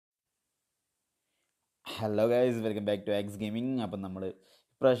Hello guys, welcome back to X gaming. അപ്പം നമ്മൾ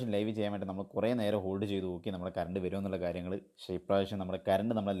ഇപ്രാവശ്യം ലൈവ് ചെയ്യാൻ വേണ്ടി നമ്മൾ കുറേ നേരം ഹോൾഡ് ചെയ്ത് നോക്കി നമ്മുടെ കറണ്ട് വരുമെന്നുള്ള കാര്യങ്ങൾ. പക്ഷേ ഇപ്രാവശ്യം നമ്മുടെ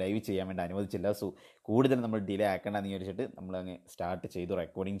കറണ്ട് നമ്മളെ ലൈവ് ചെയ്യാൻ വേണ്ടി അനുവദിച്ചില്ല. സോ കൂടുതൽ നമ്മൾ ഡിലേ ആക്കേണ്ടെന്ന് വിചാരിച്ചിട്ട് നമ്മളങ്ങ് സ്റ്റാർട്ട് ചെയ്തു,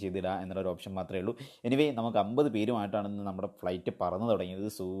 റെക്കോർഡിങ് ചെയ്തിടുക എന്നുള്ളൊരു ഓപ്ഷൻ മാത്രമേ ഉള്ളൂ. എനിവേ നമുക്ക് 50 പേരുമായിട്ടാണ് ഇന്ന് നമ്മുടെ ഫ്ലൈറ്റ് പറന്ന് തുടങ്ങിയത്.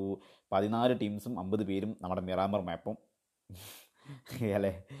 സോ 14 ടീംസും 50 പേരും നമ്മുടെ മിറാമർ മാപ്പും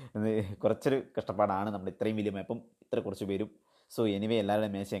അല്ലേ, കുറച്ചൊരു കഷ്ടപ്പാടാണ് നമ്മുടെ ഇത്രയും വലിയ മാപ്പും ഇത്ര കുറച്ച് പേരും. സോ എനിവേ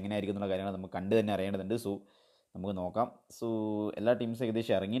എല്ലാവരുടെയും മാച്ച് എങ്ങനെയായിരിക്കും എന്നുള്ള കാര്യങ്ങൾ നമുക്ക് കണ്ട് തന്നെ അറിയേണ്ടതുണ്ട്. സോ നമുക്ക് നോക്കാം. സോ എല്ലാ ടീംസും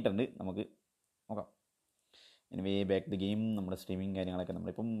ഏകദേശം ഇറങ്ങിയിട്ടുണ്ട്, നമുക്ക് നോക്കാം. Anyway back the game. നമ്മുടെ സ്ട്രീമിങ് കാര്യങ്ങളൊക്കെ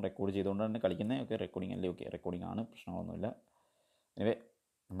നമ്മളിപ്പം റെക്കോർഡ് ചെയ്തുകൊണ്ടാണ് കളിക്കുന്നത്. ഓക്കെ, റെക്കോർഡിംഗ് അല്ലേ? ഓക്കെ, റെക്കോർഡിംഗ് ആണ്, പ്രശ്നങ്ങളൊന്നുമില്ല. എനിവേ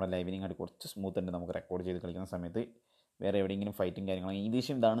നമ്മുടെ ലൈവിനിങ് ആയിട്ട് കുറച്ച് സ്മൂത്ത് ഉണ്ട് നമുക്ക് റെക്കോർഡ് ചെയ്ത് കളിക്കുന്ന സമയത്ത്. വേറെ എവിടെയെങ്കിലും ഫൈറ്റും കാര്യങ്ങളും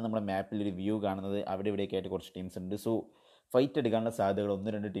ഏകദേശം ഇതാണ് നമ്മുടെ മാപ്പിലൊരു വ്യൂ കാണുന്നത്. അവിടെ ഇവിടെയൊക്കെ ആയിട്ട് കുറച്ച് ടീംസ് ഉണ്ട്. സോ ഫൈറ്റ് എടുക്കാനുള്ള സാധ്യതകൾ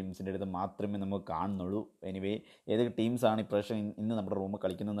 1-2 ടീംസിൻ്റെ അടുത്ത് മാത്രമേ നമുക്ക് കാണുന്നുള്ളൂ. എനിവേ ഏതൊക്കെ ടീംസാണ് ഇപ്രാവശ്യം ഇന്ന് നമ്മുടെ റൂമിൽ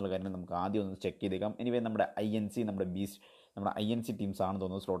കളിക്കുന്നത് എന്നുള്ള കാര്യം നമുക്ക് ആദ്യം ഒന്ന് ചെക്ക് ചെയ്തേക്കാം. എനിവേ നമ്മുടെ INC, നമ്മുടെ നമ്മുടെ INC ടീംസാണെന്ന്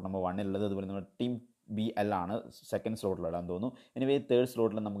തോന്നുന്നു സ്ലോട്ട് നമ്പർ 1 ഉള്ളത്. അതുപോലെ നമ്മുടെ ടീം BL ആണ് സെക്കൻഡ് സ്ലോട്ടിലിടാൻ തോന്നുന്നു. എനിവേ തേർഡ്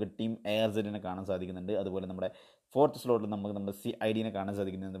സ്ലോട്ടിൽ നമുക്ക് ടീം ARZനെ കാണാൻ സാധിക്കുന്നുണ്ട്. അതുപോലെ നമ്മുടെ ഫോർത്ത് സ്ലോട്ടിൽ നമുക്ക് നമ്മുടെ CIDനെ കാണാൻ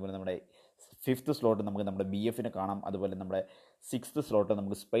സാധിക്കുന്നുണ്ട്. അതുപോലെ നമ്മുടെ ഫിഫ്ത്ത് സ്ലോട്ടിൽ നമുക്ക് നമ്മുടെ BFനെ കാണാം. അതുപോലെ നമ്മുടെ സിക്സ്ത് സ്ലോട്ടിൽ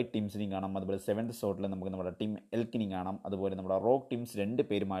നമുക്ക് സ്പൈ ടീംസിനെയും കാണാം. അതുപോലെ 7th സ്ലോട്ടിൽ നമുക്ക് നമ്മുടെ ടീം എൽക്കിനെയും കാണാം. അതുപോലെ നമ്മുടെ റോക്ക് ടീംസ് 2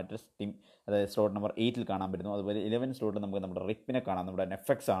 പേരുമായിട്ട് ടീം, അതായത് സ്ലോട്ട് നമ്പർ 8 കാണാൻ പറ്റുന്നു. അതുപോലെ 11 സ്ലോട്ടിൽ നമുക്ക് നമ്മുടെ റിപ്പിനെ കാണാം. നമ്മുടെ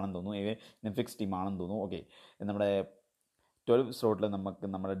നെഫെക്സ് ആണെന്ന് തോന്നുന്നു, നെഫെക്സ് ടീം ആണെന്ന് തോന്നുന്നു. ഓക്കെ, നമ്മുടെ 12 സ്ലോട്ടിൽ നമുക്ക്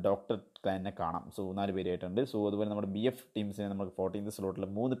നമ്മുടെ ഡോക്ടർ ക്ലാനിനെ കാണാം. സോ 4 പേരായിട്ടുണ്ട്. സോ അതുപോലെ നമ്മുടെ BF ടീംസിനെ നമുക്ക് 14th സ്ലോട്ടിൽ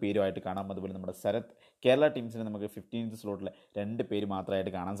 3 പേരുമായിട്ട് കാണാം. അതുപോലെ നമ്മുടെ കേരള ടീംസിനെ നമുക്ക് 15th സ്ലോട്ടിൽ 2 പേര്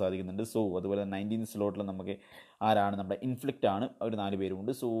മാത്രമായിട്ട് കാണാൻ സാധിക്കുന്നുണ്ട്. സോ അതുപോലെ 19th സ്ലോട്ടിൽ നമുക്ക് ആരാണ്, നമ്മുടെ ഇൻഫ്ലിക്റ്റ് ആണ്, അവർ 4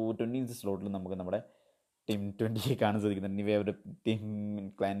 പേരുമുണ്ട്. സോ 20th സ്ലോട്ടിൽ നമുക്ക് നമ്മുടെ ടീം 20 കാണാൻ സാധിക്കുന്നുണ്ട്. ഇവ ഒരു ടീം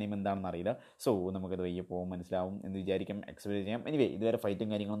ക്ലാൻ നെയിം എന്താണെന്ന് അറിയില്ല. സോ നമുക്കത് വയ്യ പോകും, മനസ്സിലാവും എന്ന് വിചാരിക്കാം, എക്സ്പെക്ട് ചെയ്യാം. എനിവേ ഇതുവരെ ഫൈറ്റും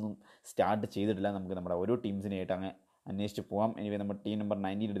കാര്യങ്ങളൊന്നും സ്റ്റാർട്ട് ചെയ്തിട്ടില്ല. നമുക്ക് നമ്മുടെ ഓരോ ടീംസിനായിട്ട് അങ്ങ് അന്വേഷിച്ച് പോകാം. എനിവേ നമ്മൾ ടീം നമ്പർ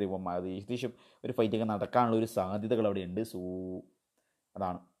 19 എടുത്ത് പോകാം. അത് ഏകദേശം ഒരു ഫൈറ്റൊക്കെ നടക്കാനുള്ള ഒരു സാധ്യതകൾ അവിടെ ഉണ്ട്. സോ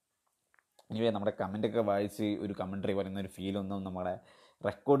അതാണ്. എനിവേ നമ്മുടെ കമൻറ്റൊക്കെ വായിച്ച് ഒരു കമൻട്രി പറയുന്ന ഒരു ഫീലൊന്നും നമ്മുടെ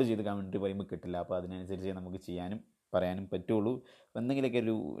റെക്കോർഡ് ചെയ്ത് കമൻട്രി പറയുമ്പോൾ കിട്ടില്ല. അപ്പോൾ അതിനനുസരിച്ച് നമുക്ക് ചെയ്യാനും പറയാനും പറ്റുള്ളൂ. എന്തെങ്കിലുമൊക്കെ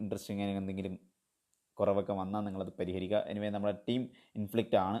ഒരു ഇൻട്രസ്റ്റിംഗ് എന്തെങ്കിലും കുറവൊക്കെ വന്നാൽ നിങ്ങളത് പരിഹരിക്കുക. എനിവേ നമ്മുടെ ടീം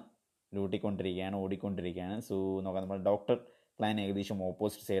ഇൻഫ്ലിക്റ്റ് ആണ്, ഓടിക്കൊണ്ടിരിക്കുകയാണ്. സോ നോക്കാം, നമ്മുടെ ഡോക്ടർ ക്ലാൻ ഏകദേശം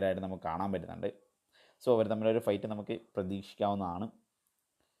ഓപ്പോസിറ്റ് സൈഡായിട്ട് നമുക്ക് കാണാൻ പറ്റുന്നുണ്ട്. സോ അവർ തമ്മിലൊരു ഫൈറ്റ് നമുക്ക് പ്രതീക്ഷിക്കാവുന്നതാണ്.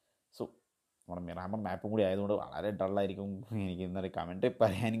 സോ നമ്മുടെ മിറാമർ മാപ്പും കൂടി ആയതുകൊണ്ട് വളരെ ഡള്ളായിരിക്കും. എനിക്ക് എന്താ പറയുക, കമൻറ്റ്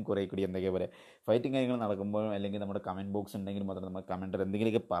പറയാനും കുറേ കൂടി എന്തൊക്കെയാണ് പറയുക, ഫൈറ്റും കാര്യങ്ങൾ നടക്കുമ്പോൾ അല്ലെങ്കിൽ നമ്മുടെ കമൻറ്റ് ബോക്സ് ഉണ്ടെങ്കിൽ മാത്രമേ നമുക്ക് കമൻറ്റർ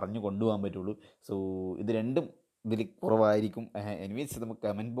എന്തെങ്കിലുമൊക്കെ പറഞ്ഞു കൊണ്ടുപോകാൻ പറ്റുള്ളൂ. സോ ഇത് രണ്ടും ഇതിൽ കുറവായിരിക്കും. എനിവേസ് നമുക്ക്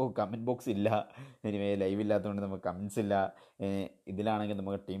കമൻറ്റ് ബോക്സ് ഇല്ല. എനിവേ ലൈവ് ഇല്ലാത്തതുകൊണ്ട് നമുക്ക് കമൻറ്റ്സ് ഇല്ല. ഇതിലാണെങ്കിൽ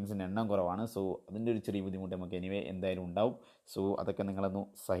നമുക്ക് ടീംസിൻ്റെ എണ്ണം കുറവാണ്. സോ അതിൻ്റെ ഒരു ചെറിയ ബുദ്ധിമുട്ട് നമുക്ക് എനിവേ എന്തായാലും ഉണ്ടാവും. സോ അതൊക്കെ നിങ്ങളൊന്ന്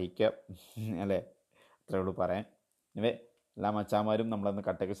സഹിക്കുക, അല്ലേ? അത്രേ ഉള്ളൂ പറയാൻ. എനിവേ എല്ലാ മച്ചാന്മാരും നമ്മളൊന്ന്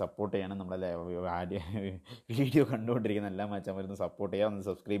കട്ടയ്ക്ക് സപ്പോർട്ട് ചെയ്യണം. നമ്മളെ വീഡിയോ കണ്ടുകൊണ്ടിരിക്കുന്ന എല്ലാ മച്ചാന്മാരും ഒന്ന് സപ്പോർട്ട് ചെയ്യുക, ഒന്ന്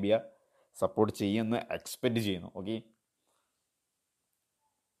സബ്സ്ക്രൈബ് ചെയ്യുക, സപ്പോർട്ട് ചെയ്യുമെന്ന് എക്സ്പെക്റ്റ് ചെയ്യുന്നു. ഓക്കെ,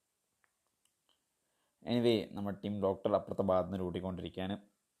 എനിവേ നമ്മുടെ ടീം ഡോക്ടർ അപ്പുറത്തെ ഭാഗത്ത് നിന്ന് ഓടിക്കൊണ്ടിരിക്കുകയാണ്.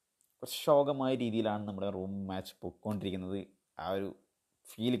 കുറച്ച് ശോകമായ രീതിയിലാണ് നമ്മുടെ റൂം മാച്ച് പൊയ്ക്കൊണ്ടിരിക്കുന്നത്. ആ ഒരു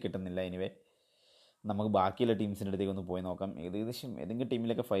ഫീൽ കിട്ടുന്നില്ല. എനിവേ നമുക്ക് ബാക്കിയുള്ള ടീംസിൻ്റെ അടുത്തേക്ക് ഒന്ന് പോയി നോക്കാം. ഏകദേശം ഏതെങ്കിലും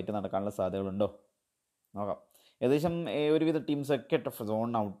ടീമിലൊക്കെ ഫൈറ്റ് നടക്കാനുള്ള സാധ്യതകളുണ്ടോ നോക്കാം. ഏകദേശം ഒരുവിധ ടീംസൊക്കെ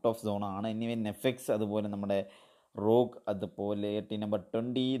ഔട്ട് ഓഫ് സോൺ ആണ്. എനിവേ നെഫെക്സ്, അതുപോലെ നമ്മുടെ റോഗ്, അതുപോലെ ടീം നമ്പർ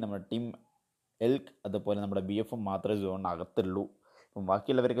 20 നമ്മുടെ ടീം എൽക്ക്, അതുപോലെ നമ്മുടെ BF മാത്രമേ സോണിനകത്തുള്ളൂ. അപ്പം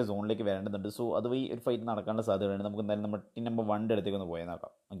ബാക്കിയുള്ളവരൊക്കെ സോണിലേക്ക് വരേണ്ടതുണ്ട്. സോ അതുവഴി ഒരു ഫൈറ്റ് നടക്കാനുള്ള സാധ്യതയുണ്ട്. നമുക്ക് എന്തായാലും നമ്മുടെ ടീം നമ്പർ 1 അടുത്തേക്ക് ഒന്ന് പോയി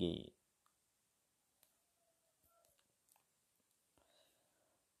നോക്കാം. Okay,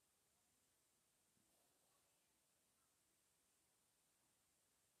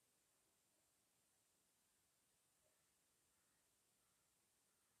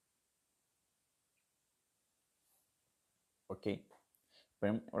 okay.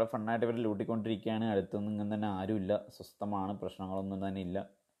 ഇപ്പോഴും ഇവിടെ ഫണ്ണായിട്ട് ഇവർ ലൂട്ടിക്കൊണ്ടിരിക്കുകയാണ്. അടുത്തൊന്നും ഇങ്ങനെ തന്നെ ആരുമില്ല, സ്വസ്ഥമാണ്, പ്രശ്നങ്ങളൊന്നും തന്നെ ഇല്ല.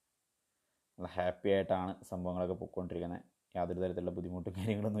 നല്ല ഹാപ്പി ആയിട്ടാണ് സംഭവങ്ങളൊക്കെ പൊയ്ക്കൊണ്ടിരിക്കുന്നത്. യാതൊരു തരത്തിലുള്ള ബുദ്ധിമുട്ടും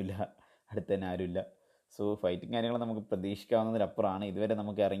കാര്യങ്ങളൊന്നുമില്ല. അടുത്ത് തന്നെ ആരുമില്ല. സോ ഫൈറ്റും കാര്യങ്ങളും നമുക്ക് പ്രതീക്ഷിക്കാവുന്നതിലപ്പുറമാണ്. ഇതുവരെ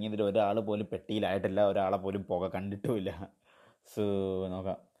നമുക്ക് ഇറങ്ങിയതിൽ ഒരാൾ പോലും പെട്ടിയിലായിട്ടില്ല, ഒരാളെ പോലും പുക കണ്ടിട്ടുമില്ല. സോ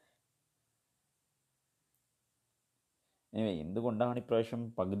നോക്കാം. എന്തുകൊണ്ടാണ് ഇപ്രാവശ്യം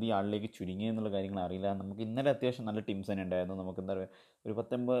പകുതി ആളിലേക്ക് ചുരുങ്ങിയെന്നുള്ള കാര്യങ്ങൾ അറിയില്ല. നമുക്ക് ഇന്നലെ അത്യാവശ്യം നല്ല ടീംസ് തന്നെ ഉണ്ടായിരുന്നു. നമുക്ക് എന്താ പറയുക, ഒരു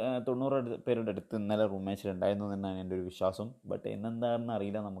 90 പേരുടെ അടുത്ത് ഇന്നലെ റൂം മാച്ചിൽ ഉണ്ടായിരുന്നു എന്നാണ് എൻ്റെ ഒരു വിശ്വാസം. ബട്ട് എന്നെന്താണെന്ന്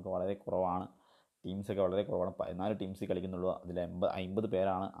അറിയില്ല, നമുക്ക് വളരെ കുറവാണ്, ടീംസൊക്കെ വളരെ കുറവാണ്. 14 ടീംസ് കളിക്കുന്നുള്ളൂ, അതിൽ 50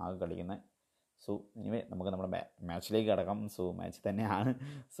 പേരാണ് ആകെ കളിക്കുന്നത്. സോ എനിവേ നമുക്ക് നമ്മുടെ മാച്ചിലേക്ക് കിടക്കാം. സോ മാച്ച് തന്നെയാണ്.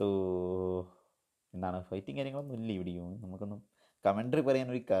 സോ എന്താണ്, ഫൈറ്റിങ് കാര്യങ്ങളൊന്നും ഇല്ല ഇവിടെയും. നമുക്കൊന്നും കമൻട്രി പറയാൻ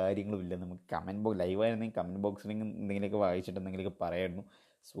ഒരു കാര്യങ്ങളുമില്ല. നമുക്ക് കമൻറ്റ് ബോക്സ് ലൈവായിരുന്നെങ്കിൽ കമൻറ്റ് ബോക്സിൽ എന്തെങ്കിലുമൊക്കെ വായിച്ചിട്ട് എന്തെങ്കിലുമൊക്കെ പറയായിരുന്നു.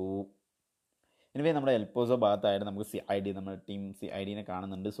 സോ എനിവേ നമ്മുടെ എൽപോസോ ഭാഗത്തായിട്ട് നമുക്ക് CID നമ്മുടെ ടീം CIDനെ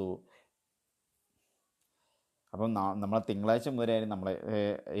കാണുന്നുണ്ട്. സോ അപ്പം നമ്മളെ തിങ്കളാഴ്ച മുതലായിരുന്നു നമ്മളെ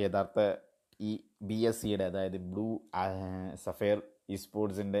യഥാർത്ഥ ഈ BSCയുടെ അതായത് ബ്ലൂ സഫയർ ഈ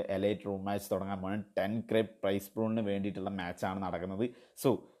സ്പോർട്സിൻ്റെ എലൈറ്റ് റൂം മാച്ച് തുടങ്ങാൻ പോകുന്നത് 10K പ്രൈസ് പൂളിന് വേണ്ടിയിട്ടുള്ള മാച്ചാണ് നടക്കുന്നത്. സോ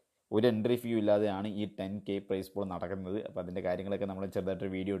ഒരു എൻട്രി ഫീ ഇല്ലാതെയാണ് ഈ 10K പ്രൈസ് പൂൾ നടക്കുന്നത്. അപ്പോൾ അതിൻ്റെ കാര്യങ്ങളൊക്കെ നമ്മൾ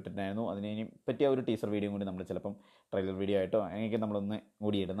ചെറുതായിട്ടൊരു വീഡിയോ ഇട്ടിട്ടുണ്ടായിരുന്നു. അതിനെ പറ്റിയ ഒരു ടീസർ വീഡിയോ കൂടി നമ്മൾ ചിലപ്പം ട്രെയിലർ വീഡിയോ ആയിട്ടോ അങ്ങനെയൊക്കെ നമ്മളൊന്ന്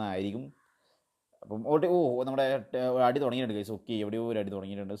കൂടി ഇടുന്നതായിരിക്കും. അപ്പം നമ്മുടെ അടി തുടങ്ങിയിട്ടുണ്ട് ഗൈസ്. ഓക്കെ, എവിടെയോ ഒരു അടി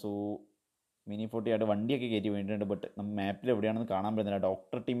തുടങ്ങിയിട്ടുണ്ട്. സോ മിനി 40 ആയിട്ട് വണ്ടിയൊക്കെ കയറ്റി വേണ്ടിയിട്ടുണ്ട്. ബട്ട് നമ്മൾ മാപ്പിൽ എവിടെയാണെന്ന് കാണാൻ പറ്റുന്നില്ല.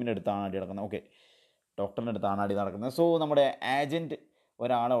 ഡോക്ടർ ടീമിൻ്റെ അടുത്താണ് അടി നടക്കുന്നത്. ഓക്കെ, ഡോക്ടറിൻ്റെ അടുത്താണ് അടി നടക്കുന്നത്. സോ നമ്മുടെ ഏജൻറ്റ്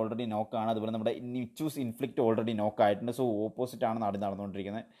ഒരാളെ ഓൾറെഡി നോക്കാണ്. അതുപോലെ നമ്മുടെ നിച്ചൂസ് ഇൻഫ്ലിക്റ്റ് ഓൾറെഡി നോക്കായിട്ടുണ്ട്. സോ ഓപ്പോസിറ്റാണ് അടി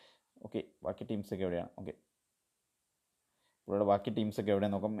നടന്നുകൊണ്ടിരിക്കുന്നത്. ഓക്കെ, ബാക്കി ടീംസൊക്കെ എവിടെയാണ്? ഓക്കെ, ഇവിടെ ബാക്കി ടീംസൊക്കെ എവിടെ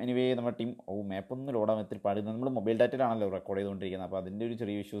നോക്കാം. എനിവേ നമ്മുടെ ടീം മാപ്പൊന്നും ലോഡാൻ എത്തിരി പാടുന്നത്. നമ്മൾ മൊബൈൽ ഡാറ്റയിലാണല്ലോ റെക്കോർഡ് ചെയ്തുകൊണ്ടിരിക്കുന്നത്. അപ്പോൾ അതിൻ്റെ ഒരു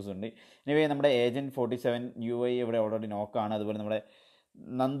ചെറിയ ഇഷ്യൂസ് ഉണ്ട്. എനിവേ നമ്മുടെ ഏജൻറ്റ് 47 UI ഇവിടെ ഓൾറെഡി നോക്കാണ്. അതുപോലെ നമ്മുടെ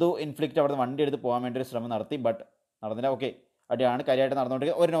നന്ദു ഇൻഫ്ലിക്റ്റ് അവിടെ നിന്ന് വണ്ടി എടുത്ത് പോകാൻ വേണ്ടി ഒരു ശ്രമം നടത്തി. ബട്ട് നടന്നില്ല. ഓക്കെ, അടിയാണ് കാര്യമായിട്ട്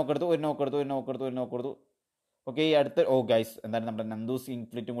നടന്നുകൊണ്ടിരിക്കുക. ഒരു നോക്കെടുത്തു. ഓക്കെ, ഈ അടുത്ത് ഗൈസ് എന്തായാലും നമ്മുടെ നന്ദൂസ്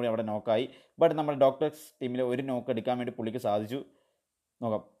ഇൻഫ്ലിക്റ്റും കൂടി അവിടെ നോക്കായി. ബട്ട് നമ്മുടെ ഡോക്ടേഴ്സ് ടീമിൽ ഒരു നോക്ക് എടുക്കാൻ വേണ്ടി പുള്ളിക്ക് സാധിച്ചു.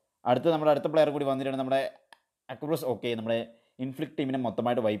 നോക്കാം, നമ്മുടെ അടുത്ത പ്ലെയർ കൂടി വന്നിട്ടുണ്ട്, നമ്മുടെ അക്രോസ്. ഓക്കെ, നമ്മുടെ ഇൻഫ്ലിക്റ്റ് ടീമിനെ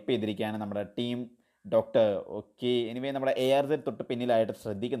മൊത്തമായിട്ട് വൈപ്പ് ചെയ്തിരിക്കുകയാണ് നമ്മുടെ ടീം ഡോക്ടർ. ഓക്കെ, എനിവേ നമ്മുടെ ARZ തൊട്ട് പിന്നിലായിട്ട്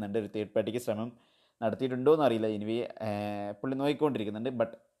ശ്രദ്ധിക്കുന്നുണ്ട്. ഒരു തേർഡ് പാർട്ടിക്ക് ശ്രമം നടത്തിയിട്ടുണ്ടോ എന്നറിയില്ല. എനിവേ പുള്ളി നോക്കിക്കൊണ്ടിരിക്കുന്നുണ്ട്.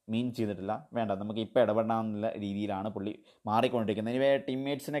 ബട്ട് മീൻ ചെയ്തിട്ടില്ല. വേണ്ട, നമുക്ക് ഇപ്പോൾ ഇടപെടാമെന്നുള്ള രീതിയിലാണ് പുള്ളി മാറിക്കൊണ്ടിരിക്കുന്നത്. എനിവേ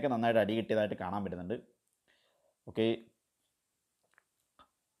ടീംമേറ്റ്സിനൊക്കെ നന്നായിട്ട് അടി കിട്ടിയതായിട്ട് കാണാൻ പറ്റുന്നുണ്ട്. ഓക്കെ,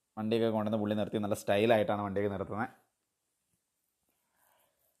 വണ്ടിയൊക്കെ കൊണ്ടുവന്ന് പുള്ളി നിർത്തി നല്ല സ്റ്റൈലായിട്ടാണ് വണ്ടിയൊക്കെ നിർത്തുന്നത്.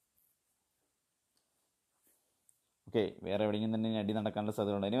 ഓക്കെ, വേറെ എവിടെയെങ്കിലും തന്നെ അടി നടക്കാനുള്ള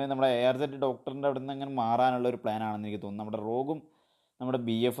സാധ്യതയുണ്ട്. ഇനി നമ്മുടെ ARZ ഡോക്ടറിൻ്റെ അവിടെ നിന്ന് അങ്ങനെ മാറാനുള്ള ഒരു പ്ലാനാണെന്ന് എനിക്ക് തോന്നുന്നു. നമ്മുടെ റോഗും നമ്മുടെ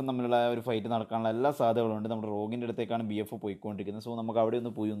BFും തമ്മിലുള്ള ഒരു ഫൈറ്റ് നടക്കാനുള്ള എല്ലാ സാധ്യതകളുണ്ട്. നമ്മുടെ റോഗിൻ്റെ അടുത്തേക്കാണ് BF പോയിക്കൊണ്ടിരിക്കുന്നത്. സോ നമുക്ക് അവിടെ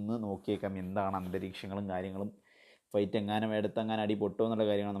ഒന്ന് നോക്കിയേക്കാം എന്താണ് അന്തരീക്ഷങ്ങളും കാര്യങ്ങളും. ഫൈറ്റ് എങ്ങാനും എടുത്തെങ്ങാനും അടി പൊട്ടുമോ എന്നുള്ള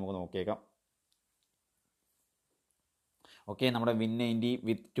കാര്യങ്ങൾ നമുക്ക് നോക്കിയേക്കാം. ഓക്കെ, നമ്മുടെ വിൻ 90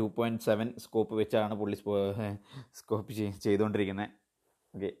 വിത്ത് 2.7 സ്കോപ്പ് വെച്ചാണ് പുള്ളി സ്കോപ്പ് ചെയ്തുകൊണ്ടിരിക്കുന്നത്.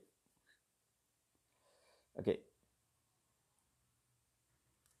 ഓക്കെ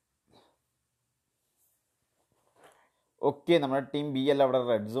ഓക്കെ നമ്മുടെ ടീം B അല്ല അവിടെ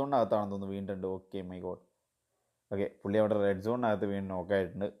റെഡ് സോണിനകത്താണെന്ന് തോന്നുന്നു വീണിട്ടുണ്ട്. Okay, my God. ഓക്കെ, പുള്ളി അവിടെ റെഡ് സോണിനകത്ത് വീണ്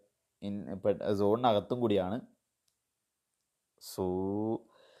നോക്കായിട്ടുണ്ട്. ഇപ്പം സോണിനകത്തും കൂടിയാണ്. സോ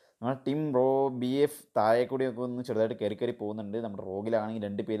നമ്മുടെ ടീം BF താഴെ കൂടിയൊക്കെ ഒന്ന് ചെറുതായിട്ട് കയറി പോകുന്നുണ്ട്. നമ്മുടെ റോഗിലാണെങ്കിൽ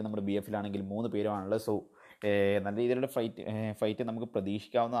 2 പേര്, നമ്മുടെ BFലാണെങ്കിൽ 3 പേരുമാണുള്ളത്. സോ നല്ല രീതിയിലുള്ള ഫൈറ്റ് നമുക്ക്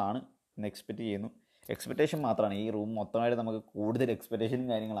പ്രതീക്ഷിക്കാവുന്നതാണ് എന്ന് എക്സ്പെക്റ്റ് ചെയ്യുന്നു. എക്സ്പെക്റ്റേഷൻ മാത്രമാണ്. ഈ റൂം മൊത്തമായിട്ട് നമുക്ക് കൂടുതൽ എക്സ്പെക്റ്റേഷനും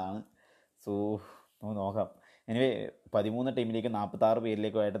കാര്യങ്ങളാണ്. സോ നമുക്ക് നോക്കാം. എനിവേ 13 ടീമിലേക്ക് 46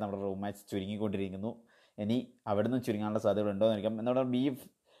 പേരിലേക്കുമായിട്ട് നമ്മുടെ റൂം മാച്ച് ചുരുങ്ങിക്കൊണ്ടിരിക്കുന്നു. ഇനി അവിടെ നിന്ന് ചുരുങ്ങാനുള്ള സാധ്യത ഉണ്ടോ എന്ന് നോക്കാം. നമ്മുടെ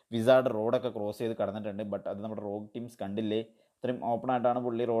വിസാർഡ് റോഡൊക്കെ ക്രോസ് ചെയ്ത് കടന്നിട്ടുണ്ട്. ബട്ട് അത് നമ്മുടെ റോഗ് ടീംസ് കണ്ടില്ലേ. അത്രയും ഓപ്പണായിട്ടാണ്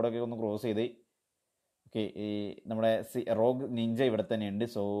പുള്ളി റോഡൊക്കെ ഒന്ന് ക്രോസ് ചെയ്ത്. ഓക്കെ, ഈ നമ്മുടെ റോഗ് നിഞ്ച ഇവിടെ തന്നെയുണ്ട്.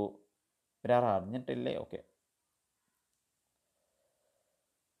 സോ ഇവരാരും അറിഞ്ഞിട്ടില്ലേ. ഓക്കെ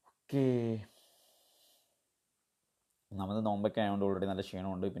ഓക്കെ നമ്മൾ നോമ്പൊക്കെ ആയതുകൊണ്ട് ഓൾറെഡി നല്ല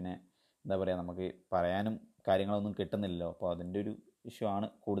ക്ഷീണമുണ്ട്. പിന്നെ എന്താ പറയുക, നമുക്ക് പറയാനും കാര്യങ്ങളൊന്നും കിട്ടുന്നില്ലല്ലോ. അപ്പോൾ അതിൻ്റെ ഒരു ഇഷ്യൂ ആണ്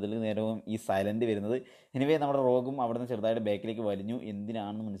കൂടുതൽ നേരവും ഈ സൈലൻറ്റ് വരുന്നത്. എനിവേ നമ്മുടെ റോഗും അവിടെ നിന്ന് ചെറുതായിട്ട് ബാക്കിലേക്ക് വലിഞ്ഞു.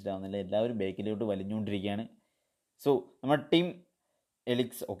 എന്തിനാണെന്ന് മനസ്സിലാവുന്നില്ല. എല്ലാവരും ബാക്കിലോട്ട് വലിഞ്ഞുകൊണ്ടിരിക്കുകയാണ്. സോ നമ്മുടെ ടീം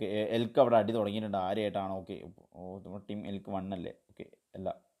എലിക്സ്. ഓക്കെ, എൽക്ക് അവിടെ അടി തുടങ്ങിയിട്ടുണ്ട്. ആരെയായിട്ടാണ്? ഓക്കെ, നമ്മുടെ ടീം എൽക്ക് 1 അല്ലേ? ഓക്കെ, അല്ല,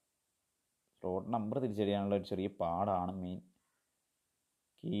 റോഡ് നമ്പർ തിരിച്ചറിയാനുള്ള ഒരു ചെറിയ പാടാണ് മെയിൻ.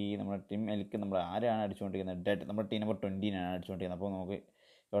 നമ്മുടെ ടീം എൽക്ക് നമ്മൾ ആരെയാണ് അടിച്ചുകൊണ്ടിരിക്കുന്നത്? ഡെഡ്. നമ്മുടെ ടീം നമ്പർ 20 അടിച്ചുകൊണ്ടിരിക്കുന്നത്. അപ്പോൾ നമുക്ക്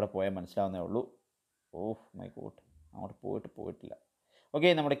ഇവിടെ പോയാൽ മനസ്സിലാവുന്നേ ഉള്ളൂ. മൈ ഗോഡ്, അങ്ങോട്ട് പോയിട്ടില്ല. ഓക്കെ,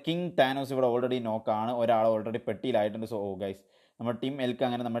 നമ്മുടെ കിങ് താനോസ് ഇവിടെ ഓൾറെഡി നോക്കാണ്. ഒരാൾ ഓൾറെഡി പെട്ടിയിലായിട്ടുണ്ട്. സോ ഗൈസ്, നമ്മുടെ ടീം എൽക്ക്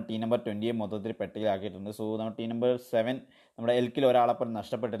അങ്ങനെ നമ്മുടെ ടീം നമ്പർ 20 മൊത്തത്തിൽ പെട്ടിയിലാക്കിയിട്ടുണ്ട്. സോ നമ്മുടെ ടീം നമ്പർ 7 നമ്മുടെ എൽക്കിൽ ഒരാളപ്പം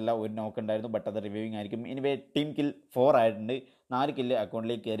നഷ്ടപ്പെട്ടില്ല. ഒരു നോക്ക് ഉണ്ടായിരുന്നു. ബട്ട് അത് റിവ്യൂവിങ് ആയിരിക്കും. എനിവേ ടീം കിൽ 4 ആയിട്ടുണ്ട്. 4 കില്ല്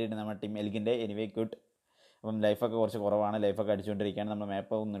അക്കൗണ്ടിലേക്ക് കയറിയിട്ടുണ്ട് നമ്മുടെ ടീം എൽക്കിൻ്റെ. Anyway good. അപ്പം ലൈഫൊക്കെ കുറച്ച് കുറവാണ്. ലൈഫൊക്കെ അടിച്ചുകൊണ്ടിരിക്കുകയാണ്. നമ്മുടെ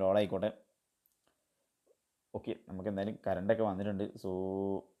മാപ്പ് ഒന്ന് ലോഡായിക്കോട്ടെ. ഓക്കെ, നമുക്ക് എന്തായാലും കറണ്ടൊക്കെ വന്നിട്ടുണ്ട്. സോ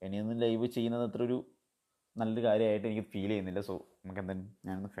ഇനിയൊന്നും ലൈവ് ചെയ്യുന്നത് അത്ര ഒരു നല്ലൊരു കാര്യമായിട്ട് എനിക്ക് ഫീൽ ചെയ്യുന്നില്ല. സോ നമുക്ക് എന്തായാലും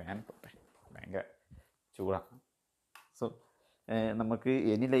ഞാനൊന്ന് ഫാൻ ഇട്ടോട്ടെ, ഭയങ്കര ചൂടാണ്. സോ നമുക്ക്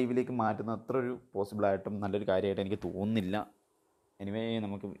ഇനി ലൈവിലേക്ക് മാറ്റുന്ന അത്ര ഒരു പോസിബിളായിട്ടും നല്ലൊരു കാര്യമായിട്ട് എനിക്ക് തോന്നുന്നില്ല. എനിവേ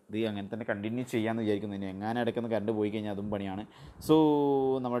നമുക്ക് ഇത് അങ്ങനെ തന്നെ കണ്ടിന്യൂ ചെയ്യാമെന്ന് വിചാരിക്കുന്നു. ഇനി എങ്ങനെ ഇടയ്ക്കൊന്ന് കറണ്ട് പോയി കഴിഞ്ഞാൽ അതും പണിയാണ്. സോ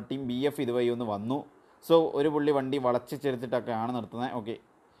നമ്മുടെ ടീം BF ഇതുവഴി ഒന്ന് വന്നു. സോ ഒരു പുള്ളി വണ്ടി വളച്ചെടുത്തിട്ടൊക്കെയാണ് നിർത്തുന്നത്.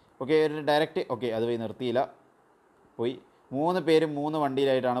 ഓക്കെ ഒരു ഡയറക്റ്റ്. ഓക്കെ, അതുവഴി നിർത്തിയില്ല, പോയി. 3 പേരും 3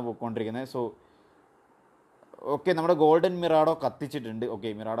 വണ്ടിയിലായിട്ടാണ് പോയിക്കൊണ്ടിരിക്കുന്നത്. സോ ഓക്കെ, നമ്മുടെ ഗോൾഡൻ മിറാഡോ കത്തിച്ചിട്ടുണ്ട്. ഓക്കെ,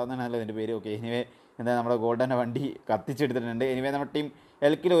 മിറാഡോ എന്നാണല്ലോ അതിൻ്റെ പേര്. ഓക്കെ, എനിവേ എന്താ നമ്മുടെ ഗോൾഡൻ്റെ വണ്ടി കത്തിച്ചെടുത്തിട്ടുണ്ട്. എനിവേ നമ്മുടെ ടീം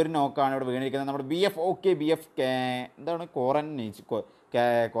എൽക്കിൽ ഒരു നോക്കാണ് ഇവിടെ വീണിരിക്കുന്നത്. നമ്മുടെ BF ഓക്കെ BF എന്താണ്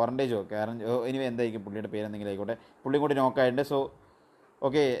ക്വാറൻറ്റേജോ എനിവേ എന്തായിരിക്കും പുള്ളിയുടെ പേര് എന്തെങ്കിലും ആയിക്കോട്ടെ, പുള്ളിയും കൂടി നോക്കായിട്ടുണ്ട്. സോ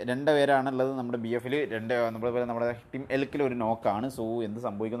ഓക്കെ, 2 പേരാണുള്ളത് നമ്മുടെ BFൽ. നമ്മുടെ ടീം എൽക്കിൽ ഒരു നോക്കാണ്. സോ എന്ത്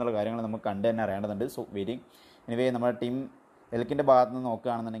സംഭവിക്കുന്നുള്ള കാര്യങ്ങൾ നമുക്ക് കണ്ടു തന്നെ അറിയേണ്ടതുണ്ട്. So waiting. എനിവേ നമ്മുടെ ടീം എൽക്കിൻ്റെ ഭാഗത്ത് നിന്ന്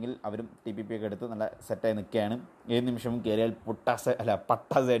നോക്കുകയാണെന്നുണ്ടെങ്കിൽ അവരും TPP ഒക്കെ എടുത്ത് നല്ല സെറ്റായി നിൽക്കുകയാണ്. ഏത് നിമിഷവും കയറിയാൽ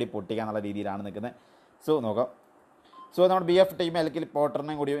പട്ടാസ് അടി പൊട്ടിക്കുക എന്നുള്ള രീതിയിലാണ് നിൽക്കുന്നത്. സോ നോക്കാം. സോ നമ്മുടെ BF ടീം എൽക്കിൽ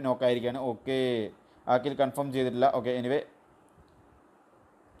പോട്ടറിനെയും കൂടി നോക്കായിരിക്കുകയാണ്. ഓക്കെ, ആക്കിൽ കൺഫേം ചെയ്തിട്ടില്ല. ഓക്കെ, എനിവേ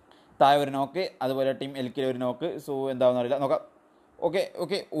താഴെ ഒരു നോക്ക്, അതുപോലെ ടീം എൽക്കിൽ ഒരു നോക്ക്. സോ എന്താണെന്ന് അറിയില്ല, നോക്കാം.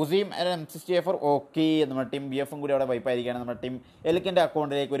 Okay ഉസീം M64. ഓക്കെ, നമ്മുടെ ടീം BFും കൂടി അവിടെ വൈപ്പായിരിക്കുകയാണ്. നമ്മുടെ ടീം എൽക്കിൻ്റെ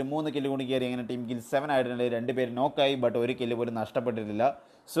അക്കൗണ്ടിലേക്ക് ഒരു 3 കില്ല് കൂടി കയറി. അങ്ങനെ ടീം കിൽ 7 ആയിട്ടുണ്ട്. 2 പേര് നോക്കായി, ബട്ട് ഒരു കില്ല് പോലും നഷ്ടപ്പെട്ടിട്ടില്ല.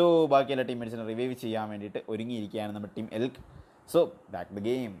 സോ ബാക്കിയുള്ള ടീംമേറ്റ്സിനെ റിവൈവ് ചെയ്യാൻ വേണ്ടിയിട്ട് ഒരുങ്ങിയിരിക്കുകയാണ് നമ്മുടെ team elk. So back the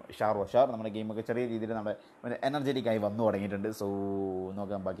game. ഉഷാർ നമ്മുടെ ഗെയിമൊക്കെ ചെറിയ രീതിയിൽ നമ്മുടെ എനർജറ്റിക് ആയി വന്നു തുടങ്ങിയിട്ടുണ്ട്. സോ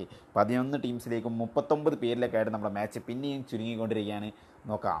നോക്കാം ബാക്കി 11 ടീംസിലേക്കും 39 പേരിലേക്കായിട്ട് നമ്മുടെ മാച്ച് പിന്നെയും ചുരുങ്ങിക്കൊണ്ടിരിക്കുകയാണ്.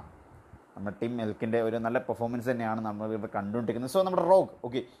 നോക്കാം. നമ്മുടെ ടീം എൽക്കിൻ്റെ ഒരു നല്ല പെർഫോമൻസ് തന്നെയാണ് നമ്മൾ ഇവിടെ കണ്ടുകൊണ്ടിരിക്കുന്നത്. സോ നമ്മുടെ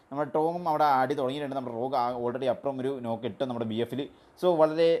റോഗ് നമ്മുടെ ടോങ്ങും അവിടെ ആടി തുടങ്ങിയിട്ടുണ്ട്. നമ്മുടെ റോഗ് ഓൾറെഡി അപ്പുറം ഒരു നോക്ക് ഇട്ട് നമ്മുടെ BFൽ. സോ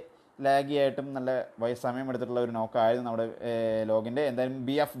വളരെ ലാഗി ആയിട്ടും നല്ല സമയം എടുത്തിട്ടുള്ള ഒരു നോക്കായിരുന്നു നമ്മുടെ ലോഗിൻ്റെ. എന്തായാലും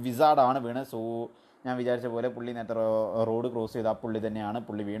BF വിസാർഡാണ് വീണ്. സോ ഞാൻ വിചാരിച്ച പോലെ പുള്ളി നേരത്തെ റോഡ് ക്രോസ് ചെയ്ത ആ പുള്ളി തന്നെയാണ്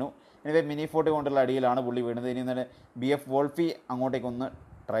പുള്ളി വീണു. എനിവേ മിനി 40 കൊണ്ടുള്ള അടിയിലാണ് പുള്ളി വീണത്. ഇനി തന്നെ BF വോൾഫി അങ്ങോട്ടേക്കൊന്ന്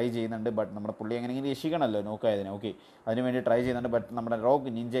ട്രൈ ചെയ്യുന്നുണ്ട്. ബട്ട് നമ്മുടെ പുള്ളി എങ്ങനെയെങ്കിലും രക്ഷിക്കണമല്ലോ നോക്കായതിനെ. ഓക്കെ, അതിന് വേണ്ടി ട്രൈ ചെയ്യുന്നുണ്ട്. ബട്ട് നമ്മുടെ റോഗ്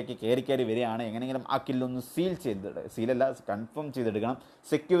നിഞ്ചയ്ക്ക് കയറി വരികയാണ്. എങ്ങനെയെങ്കിലും ആ കില്ലൊന്ന് സീലല്ല കൺഫേം ചെയ്തെടുക്കണം,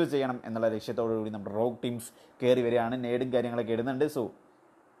 സെക്യൂർ ചെയ്യണം എന്നുള്ള ലക്ഷ്യത്തോടു കൂടി നമ്മുടെ റോഗ് ടീംസ് കയറി വരികയാണ്. നേടും കാര്യങ്ങളൊക്കെ ഇടുന്നുണ്ട്. സോ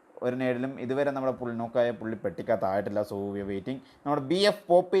ഒരു നേടിലും ഇതുവരെ നമ്മുടെ നോക്കായ പുള്ളി പെട്ടിക്കകത്തായിട്ടില്ല. So we waiting. നമ്മുടെ BF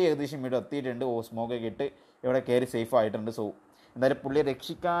പോപ്പി ഏകദേശം ഇവിടെ എത്തിയിട്ടുണ്ട്. സ്മോക്കൊക്കെ ഇട്ട് ഇവിടെ കയറി സേഫ് ആയിട്ടുണ്ട്. സോ എന്തായാലും പുള്ളിയെ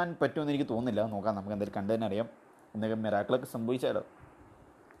രക്ഷിക്കാൻ പറ്റുമെന്ന് എനിക്ക് തോന്നുന്നില്ല. നോക്കാം, നമുക്ക് എന്തായാലും കണ്ടു തന്നെ അറിയാം. എന്തെങ്കിലും മിറാക്കിളൊക്കെ സംഭവിച്ചാലോ.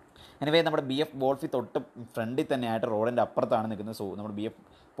 എനിവേ നമ്മുടെ BF വോൾഫി തൊട്ട് ഫ്രണ്ടിൽ തന്നെയായിട്ട് റോഡിൻ്റെ അപ്പുറത്താണ് നിൽക്കുന്നത്. സോ നമ്മുടെ BF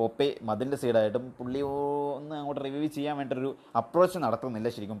പോപ്പി മതിലിൻ്റെ സൈഡായിട്ടും പുള്ളി ഒന്ന് അങ്ങോട്ട് റിവ്യൂ ചെയ്യാൻ വേണ്ടിയിട്ടൊരു അപ്രോച്ച് നടത്തുന്നില്ല.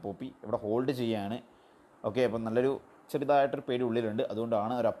 ശരിക്കും പോപ്പി ഇവിടെ ഹോൾഡ് ചെയ്യുകയാണ്. ഓക്കെ, അപ്പം നല്ലൊരു ചെറുതായിട്ടൊരു പേടി ഉള്ളിലുണ്ട്.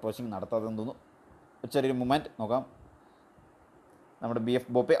 അതുകൊണ്ടാണ് ഒരു അപ്രോച്ചിങ് നടത്താതെന്ന് തോന്നുന്നു. ചെറിയൊരു മൊമെൻറ്റ് നോക്കാം. നമ്മുടെ BF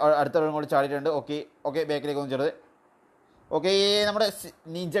പോപ്പി അടുത്ത കൂടി ചാടിയിട്ടുണ്ട്. ഓക്കെ ബാക്കിലേക്ക് ഒന്ന് ചെറുത്. ഓക്കെ, നമ്മുടെ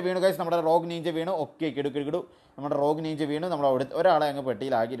നീഞ്ച വീണു ഗൈസ്. നമ്മുടെ റോഗ് നീഞ്ച വീണു. ഓക്കെ, കിടു നമ്മുടെ റോഗ് നീഞ്ച വീണു. നമ്മൾ അവിടെ ഒരാളെ അങ്ങ്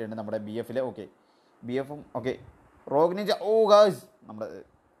പെട്ടിയിലാക്കിയിട്ടുണ്ട് നമ്മുടെ BFൽ. Okay, BFും okay rogue നീഞ്ച. ഗൈസ് നമ്മുടെ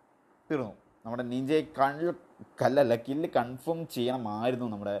തീർന്നു. നമ്മുടെ നീഞ്ചയെ കില്ല് കൺഫേം ചെയ്യണമായിരുന്നു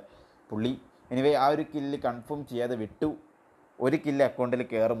നമ്മുടെ പുള്ളി. എനിവേ ആ ഒരു കില്ല് കൺഫേം ചെയ്യാതെ വിട്ടു. ഒരു കില്ല് അക്കൗണ്ടിൽ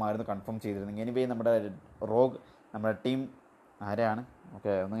കയറുമായിരുന്നു കൺഫേം ചെയ്തിരുന്നെങ്കിൽ. എനിവേ നമ്മുടെ റോഗ് നമ്മുടെ ടീം ആരാണ്?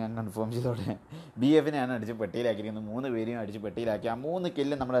 ഓക്കെ, ഒന്ന് ഞാൻ കൺഫേം ചെയ്തോട്ടെ. BFനെയാണ് അടിച്ച് പെട്ടിയിലാക്കിയിരിക്കുന്നത്. 3 പേരെയും അടിച്ച് പെട്ടിയിലാക്കി. ആ 3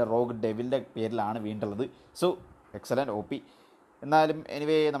 കില്ല് നമ്മുടെ റോഗ് ഡെവിലിൻ്റെ പേരിലാണ് വീണ്ടുള്ളത്. So excellent OP. എന്നാലും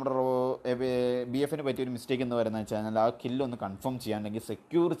എനിവേ നമ്മുടെ BFന് പറ്റിയൊരു മിസ്റ്റേക്ക് എന്ന് പറയുന്നത് വെച്ചാൽ ആ കില്ലൊന്ന് കൺഫേം ചെയ്യാൻ അല്ലെങ്കിൽ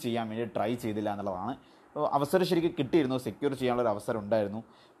സെക്യൂർ ചെയ്യാൻ വേണ്ടി ട്രൈ ചെയ്തില്ല എന്നുള്ളതാണ്. അവസരം ശരിക്കും കിട്ടിയിരുന്നു, സെക്യൂർ ചെയ്യാനുള്ളൊരു അവസരം ഉണ്ടായിരുന്നു.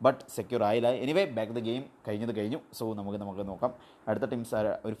 ബട്ട് സെക്യൂർ ആയില്ല. എനിവേ ബാക്ക് ദ ഗെയിം കഴിഞ്ഞു. സോ നമുക്ക് നോക്കാം അടുത്ത ടീംസ്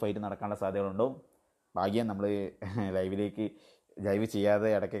ഒരു ഫൈറ്റ് നടക്കാനുള്ള സാധ്യതകളുണ്ടോ. ഭാഗ്യം നമ്മൾ ലൈവ് ചെയ്യാതെ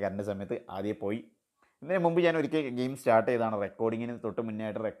ഇടയ്ക്ക് കറണ്ട് സമയത്ത് ആദ്യം പോയി. ഇതിന് മുമ്പ് ഞാൻ ഒരിക്കൽ ഗെയിം സ്റ്റാർട്ട് ചെയ്തതാണ്. റെക്കോർഡിങ്ങിന് തൊട്ട് മുന്നേ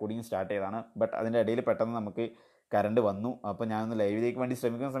ആയിട്ട് റെക്കോർഡിങ് സ്റ്റാർട്ട് ചെയ്തതാണ്. ബട്ട് അതിൻ്റെ ഇടയിൽ പെട്ടെന്ന് നമുക്ക് കറണ്ട് വന്നു. അപ്പോൾ ഞാനൊന്ന് ലൈവിലേക്ക് വേണ്ടി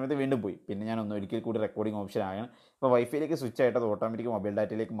ശ്രമിക്കുന്ന സമയത്ത് വീണ്ടും പോയി. പിന്നെ ഞാൻ ഒരിക്കൽ കൂടി റെക്കോർഡിംഗ് ഓപ്ഷൻ ആയാണ്. ഇപ്പോൾ വൈഫൈയിലേക്ക് സ്വിച്ച് ആയിട്ട് അത് ഓട്ടോമാറ്റിക് മൊബൈൽ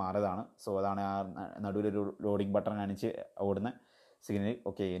ഡാറ്റയിലേക്ക് മാറിയതാണ്. സോ അതാണ് ആ നടുവിലൊരു ലോഡിംഗ് ബട്ടൺ കാണിച്ച് ഓടുന്ന സിഗ്നൽ.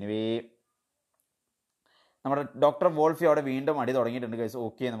 ഓക്കെ, എനിവേ നമ്മുടെ ഡോക്ടർ വോൾഫി അവിടെ വീണ്ടും അടി തുടങ്ങിയിട്ടുണ്ട് ഗൈസ്.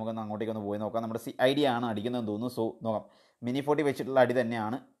 ഓക്കെ, നമുക്കൊന്ന് അങ്ങോട്ടേക്കൊന്ന് പോയി നോക്കാം. നമ്മുടെ CID ആണ് അടിക്കുന്നതെന്ന് തോന്നുന്നു. സോ നോക്കാം. മിനി 40 വെച്ചിട്ടുള്ള അടി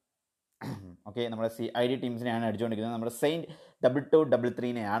തന്നെയാണ്. ഓക്കെ, നമ്മുടെ CID ടീംസിനെയാണ് അടിച്ചുകൊണ്ടിരിക്കുന്നത്. നമ്മുടെ സെയിൻറ്റ്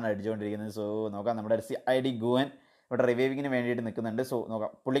 2233നെയാണ് അടിച്ചുകൊണ്ടിരിക്കുന്നത്. സോ നോക്കാം. നമ്മുടെ CID ഗുവൻ ഇവിടെ റിവൈവിങ്ങിന് വേണ്ടിയിട്ട് നിൽക്കുന്നുണ്ട്. സോ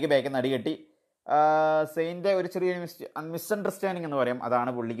നോക്കാം. പുള്ളിക്ക് ബാക്കിൽ നിന്ന് അടി കെട്ടി. സെയിൻ്റെ ഒരു ചെറിയ മിസ്അണ്ടർസ്റ്റാൻഡിങ് എന്ന് പറയാം.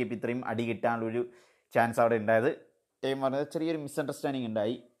 അതാണ് പുള്ളിക്ക് ഇപ്പോൾ ഇത്രയും അടി കിട്ടാനുള്ളൊരു ചാൻസ് അവിടെ ഉണ്ടായത്. ടൈം പറഞ്ഞത് ചെറിയൊരു മിസ്അണ്ടർസ്റ്റാൻഡിങ്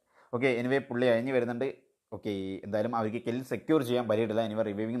ഉണ്ടായി. ഓക്കെ, എനിവേ പുള്ളി അഴിഞ്ഞ് വരുന്നുണ്ട്. ഓക്കെ, എന്തായാലും അവർക്ക് കില്ല് സെക്യൂർ ചെയ്യാൻ പറ്റിയിട്ടില്ല. എനിവേ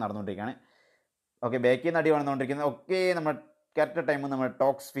റിവൈവിങ് നടന്നുകൊണ്ടിരിക്കുകയാണ്. ഓക്കെ, ബാക്കിൽ നിന്ന് അടി വന്നുകൊണ്ടിരിക്കുന്നത്. ഓക്കെ, നമ്മുടെ കറക്റ്റ് ടൈം നമ്മുടെ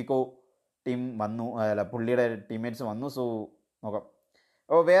ടോക്സ് ഫിക്കോ ടീം വന്നു. പുള്ളിയുടെ ടീംമേറ്റ്സ് വന്നു. സോ നോക്കാം.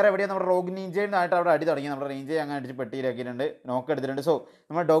 വേറെ എവിടെയാണ് നമ്മുടെ റോഗ് നീഞ്ചേനായിട്ട് അവിടെ അടി തുടങ്ങി. നമ്മുടെ റേഞ്ച് അങ്ങനെ അടിച്ച് പെട്ടിയിലാക്കിയിട്ടുണ്ട്. നോക്ക് എടുത്തിട്ടുണ്ട്. സോ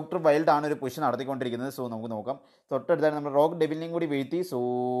നമ്മുടെ ഡോക്ടർ വൈൽഡ് ആണ് ഒരു പുഷ് നടത്തിക്കൊണ്ടിരിക്കുന്നത്. സോ നമുക്ക് നോക്കാം. തൊട്ടടുത്താണ് നമ്മുടെ റോഗ് ഡെവിലിനെയും കൂടി വീഴ്ത്തി. സോ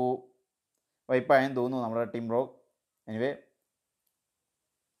വൈപ്പായെന്ന് തോന്നുന്നു നമ്മുടെ ടീം റോഗ്. എനിവേ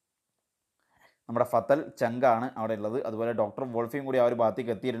നമ്മുടെ ഫത്തൽ ചങ്കാണ് അവിടെ ഉള്ളത്. അതുപോലെ ഡോക്ടർ വോൾഫിയും കൂടി ആ ഒരു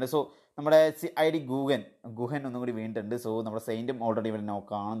ഭാഗത്തേക്ക് എത്തിയിട്ടുണ്ട്. സോ നമ്മുടെ CID ഗുഹൻ ഒന്നും കൂടി വീണിട്ടുണ്ട്. സോ നമ്മുടെ സെയിൻറ്റും ഓൾറെഡി ഇവിടെ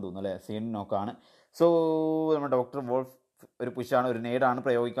നോക്കാണെന്ന് തോന്നുന്നു അല്ലേ, സെയിൻറ്റ് നോക്കാണ്. സോ നമ്മുടെ ഡോക്ടർ വോൾഫ് ഒരു പുഷാണ്, ഒരു നേടാണ്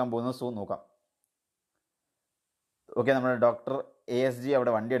പ്രയോഗിക്കാൻ പോകുന്നത്. സോ നോക്കാം. ഓക്കെ, നമ്മുടെ ഡോക്ടർ ASG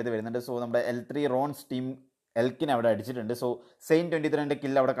അവിടെ വണ്ടി എടുത്ത് വരുന്നുണ്ട്. സോ നമ്മുടെ L3 റോൺസ് ടീം എൽക്കിനെ അവിടെ അടിച്ചിട്ടുണ്ട്. സോ സെയിൻ 23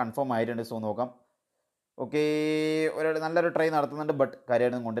 കില്ല് അവിടെ കൺഫേം ആയിട്ടുണ്ട്. സോ നോക്കാം. ഓക്കെ, നല്ലൊരു ട്രൈ നടത്തുന്നുണ്ട്, ബട്ട്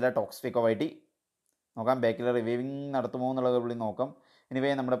കാര്യമായിട്ടൊന്നും കൊണ്ടില്ല. ടോക്സ്ഫിക്കോ വൈറ്റി നോക്കാം, ബാക്കിൽ റിവൈവിങ് നടത്തുമോ എന്നുള്ളത് പുള്ളി നോക്കാം. എനിവേ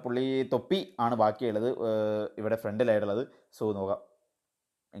നമ്മുടെ പുള്ളി തൊപ്പി ആണ് ബാക്കിയുള്ളത് ഇവിടെ ഫ്രണ്ടിലായിട്ടുള്ളത്. സോ നോക്കാം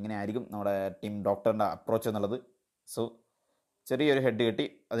എങ്ങനെയായിരിക്കും നമ്മുടെ ടീം ഡോക്ടറിൻ്റെ അപ്രോച്ച് എന്നുള്ളത്. സോ ചെറിയൊരു ഹെഡ് കിട്ടി,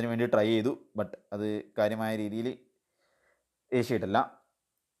 അതിനു വേണ്ടി ട്രൈ ചെയ്തു, ബട്ട് അത് കാര്യമായ രീതിയിൽ ഏഷ്യായിട്ടല്ല.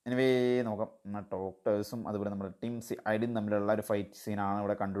 എനിവേ നോക്കാം. നമ്മുടെ ഡോക്ടേഴ്സും അതുപോലെ നമ്മുടെ ടീം CIDയും തമ്മിലുള്ള ഒരു ഫൈറ്റ് സീനാണ്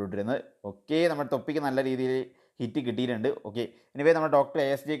ഇവിടെ കണ്ടുകൊണ്ടിരുന്നത്. ഓക്കെ, നമ്മുടെ തൊപ്പിക്ക് നല്ല രീതിയിൽ ഹിറ്റ് കിട്ടിയിട്ടുണ്ട്. ഓക്കെ, എനിവേ നമ്മുടെ ഡോക്ടർ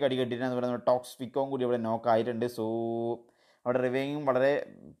ASGക്ക് അടി കിട്ടിയിട്ടുണ്ട്. അതുപോലെ നമ്മുടെ ടോക്സ്ഫിക്കോയും കൂടി ഇവിടെ നോക്കായിട്ടുണ്ട്. സോ അവിടെ റിവൈവിങ്ങും വളരെ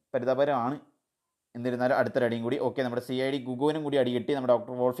പരിതാപകരമാണ്. എന്നിരുന്നാലും അടുത്തൊരു അടിയും കൂടി. ഓക്കെ, നമ്മുടെ CID ഗുഗുവിനും കൂടി അടി കിട്ടി. നമ്മുടെ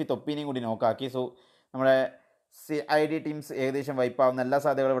ഡോക്ടർ വോൾഫി തൊപ്പീനെയും കൂടി നോക്കാക്കി. സോ നമ്മുടെ CID ടീംസ് ഏകദേശം വൈപ്പാവുന്ന എല്ലാ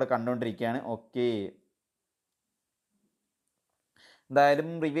സാധ്യതകളും ഇവിടെ കണ്ടുകൊണ്ടിരിക്കുകയാണ്. ഓക്കെ, എന്തായാലും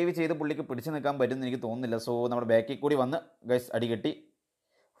റിവൈവ് ചെയ്ത് പുള്ളിക്ക് പിടിച്ചു നിൽക്കാൻ പറ്റുമെന്ന് എനിക്ക് തോന്നുന്നില്ല. സോ നമ്മുടെ ബാക്കിൽ കൂടി വന്ന് ഗൈസ് അടി കെട്ടി.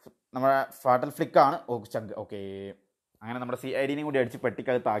 നമ്മുടെ ഫാട്ടൽ ഫ്ലിക്കാണ്. ചങ്ക്. ഓക്കെ, അങ്ങനെ നമ്മുടെ CIDനെയും കൂടി അടിച്ച്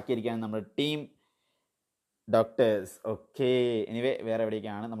പെട്ടിക്കകത്ത് ആക്കിയിരിക്കുകയാണ് നമ്മുടെ ടീം ഡോക്ടേഴ്സ്. ഓക്കെ, എനിവേ വേറെ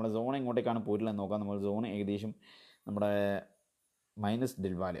എവിടേക്കാണ് നമ്മുടെ സോൺ എങ്ങോട്ടേക്കാണ് പോയിട്ടുള്ളത് നോക്കാം. നമ്മൾ സോൺ ഏകദേശം നമ്മുടെ മൈനസ്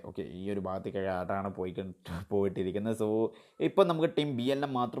ഡെൽവാലെ. ഓക്കെ, ഈ ഒരു ഭാഗത്തേക്കാണ് പോയിട്ടിരിക്കുന്നത്. സോ ഇപ്പം നമുക്ക് ടീം BLനെ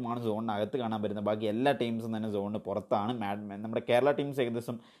മാത്രമാണ് സോണിനകത്ത് കാണാൻ പറ്റുന്നത്. ബാക്കി എല്ലാ ടീംസും തന്നെ സോണിന് പുറത്താണ്. നമ്മുടെ കേരള ടീംസ്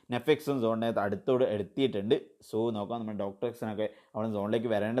ഏകദേശം നെഫെക്സും സോണിനകത്ത് അടുത്തോട് എത്തിയിട്ടുണ്ട്. സോ നോക്കാം, നമ്മുടെ ഡോക്ടേഴ്സിനൊക്കെ അവിടെ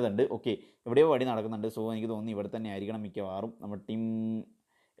സോണിലേക്ക് വരേണ്ടതുണ്ട്. ഓക്കെ, എവിടെയോ വടി നടക്കുന്നുണ്ട്. സോ എനിക്ക് തോന്നുന്നു ഇവിടെ തന്നെ ആയിരിക്കണം മിക്കവാറും നമ്മുടെ ടീം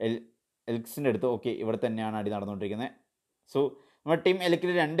എൽക്സിൻ്റെ അടുത്ത്. ഓക്കെ, ഇവിടെ തന്നെയാണ് അടി നടന്നുകൊണ്ടിരിക്കുന്നത്. സോ നമ്മുടെ ടീം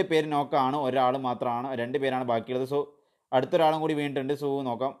എൽക്കിൽ 2 പേര് നോക്കാണ്, ഒരാൾ മാത്രമാണ്, 2 പേരാണ് ബാക്കിയുള്ളത്. സോ അടുത്തൊരാളും കൂടി വീണിട്ടുണ്ട്. സോ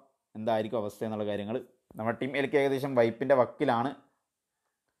നോക്കാം എന്തായിരിക്കും അവസ്ഥ എന്നുള്ള കാര്യങ്ങൾ. നമ്മുടെ ടീം എൽക്ക് ഏകദേശം വൈപ്പിൻ്റെ വക്കിലാണ്.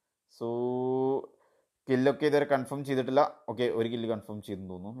 സോ കില്ലൊക്കെ ഇതുവരെ കൺഫേം ചെയ്തിട്ടില്ല. ഓക്കെ, ഒരു കില്ല് കൺഫേം ചെയ്തെന്ന്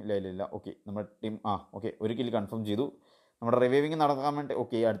തോന്നുന്നു. ഇല്ല. ഓക്കെ, നമ്മുടെ ടീം ഓക്കെ, ഒരു കില്ല് കൺഫേം ചെയ്തു. നമ്മുടെ റിവൈവിങ് നടക്കാൻ വേണ്ടി.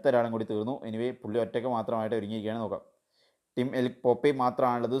 ഓക്കെ, അടുത്തൊരാളും കൂടി തീർന്നു. എനിവേ പുള്ളി ഒറ്റയ്ക്ക് മാത്രമായിട്ട് ഒരുങ്ങിയിരിക്കുകയാണ്. നോക്കാം, ടീം എൽക്ക് പോപ്പേ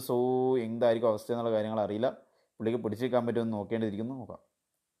മാത്രമാണുള്ളത്. സോ എന്തായിരിക്കും അവസ്ഥ എന്നുള്ള കാര്യങ്ങൾ അറിയില്ല. പുള്ളിക്ക് പിടിച്ചേക്കാൻ പറ്റുമെന്ന് നോക്കേണ്ടിയിരിക്കുന്നു. നോക്കാം.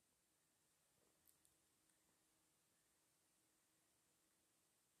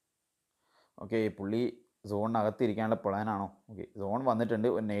 ഓക്കെ, പുള്ളി സോണിനകത്തിരിക്കാനുള്ള പ്ലാനാണോ? ഓക്കെ, സോൺ വന്നിട്ടുണ്ട്,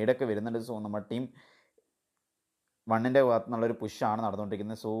 ഒരു നെയ്ഡൊക്കെ വരുന്നുണ്ട്. സോ നമ്മുടെ ടീം 1ൻ്റെ ഭാഗത്തു നിന്നുള്ളൊരു പുഷാണ്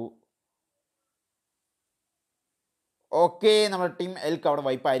നടന്നുകൊണ്ടിരിക്കുന്നത്. സോ ഓക്കെ, നമ്മുടെ ടീം എൽക്ക് അവിടെ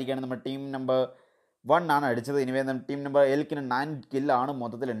വൈപ്പായിരിക്കുകയാണ്. നമ്മുടെ ടീം നമ്പർ 1 ആണ് അടിച്ചത്. ഇനിവേ നമ്മുടെ ടീം നമ്പർ എൽക്കിന് 9 കില്ലാണ്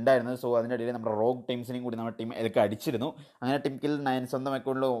മൊത്തത്തിൽ ഉണ്ടായിരുന്നത്. സോ അതിൻ്റെ ഇടയിൽ നമ്മുടെ റോഗ് ടീംസിനെയും കൂടി നമ്മുടെ ടീം എൽക്ക് അടിച്ചിരുന്നു. അങ്ങനെ ടീം കിൽ 9 സ്വന്തം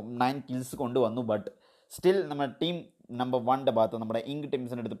അക്കൗണ്ടിൽ 9 കിൽസ് കൊണ്ടുവന്നു. ബട്ട് സ്റ്റിൽ നമ്മുടെ ടീം നമ്പർ 1ൻ്റെ ഭാഗത്ത് നമ്മുടെ ഇങ്ക്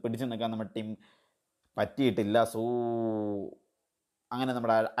ടീംസിൻ്റെ അടുത്ത് പിടിച്ചു നിൽക്കാൻ നമ്മുടെ ടീം പറ്റിയിട്ടില്ല. സോ അങ്ങനെ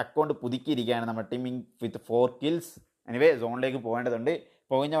നമ്മുടെ അക്കൗണ്ട് പുതുക്കിയിരിക്കുകയാണ് നമ്മുടെ ടീം ഇങ്ക് വിത്ത് 4 കിൽസ്. എനിവേ സോണിലേക്ക് പോകേണ്ടതുണ്ട്.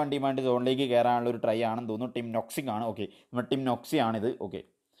 പോയിഞ്ഞ വണ്ടിയുമായിട്ട് സോണിലേക്ക് കയറാനുള്ള ഒരു ട്രൈ ആണെന്ന് തോന്നുന്നു. ടീം നോക്സിംഗ് ആണ്. ഓക്കെ, നമ്മുടെ ടീം നോക്സി ആണിത്.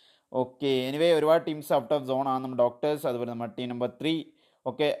 ഓക്കെ, എനിവേ ഒരുപാട് ടീംസ് ഔട്ട് ഓഫ് സോൺ ആണ്. നമ്മുടെ ഡോക്ടേഴ്സ് അതുപോലെ നമ്മുടെ ടീം നമ്പർ 3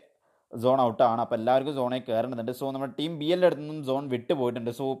 ഒക്കെ സോൺ ഔട്ടാണ്. അപ്പോൾ എല്ലാവർക്കും സോണിൽ കയറേണ്ടതുണ്ട്. സോ നമ്മുടെ ടീം BLൻ്റെ അടുത്ത് നിന്നും സോൺ വിട്ട്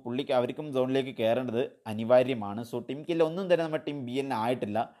പോയിട്ടുണ്ട്. സോ പുള്ളിക്ക് അവർക്കും സോണിലേക്ക് കയറേണ്ടത് അനിവാര്യമാണ്. സോ ടീം കില്ല ഒന്നും തന്നെ നമ്മുടെ ടീം BLന്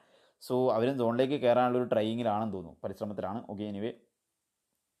ആയിട്ടില്ല. സോ അവരും സോണിലേക്ക് കയറാനുള്ളൊരു ട്രൈയിങ്ങിലാണെന്ന് തോന്നുന്നു, പരിശ്രമത്തിലാണ്. ഓക്കെ, എനിവേ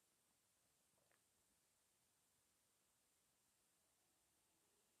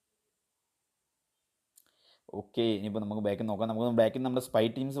ഓക്കെ, ഇനിയിപ്പോൾ നമുക്ക് ബാക്കിൽ നോക്കാം. നമുക്ക് ബാക്കിൽ നമ്മുടെ സ്പൈ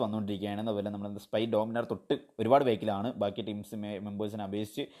ടീംസ് വന്നുകൊണ്ടിരിക്കുകയാണ്. അതുപോലെ നമ്മുടെ സ്പൈ ഡോമിനർ തൊട്ട് ഒരുപാട് ബാക്കിലാണ് ബാക്കി ടീംസ് മെമ്പേഴ്സിനെ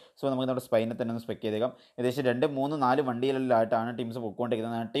അപേക്ഷിച്ച്. സോ നമുക്ക് നമ്മുടെ സ്പൈനെ തന്നെ ഒന്ന് സ്പെക്ക് ചെയ്തേക്കാം. ഏകദേശം 2, 3, 4 വണ്ടികളിലായിട്ടാണ് ടീംസ്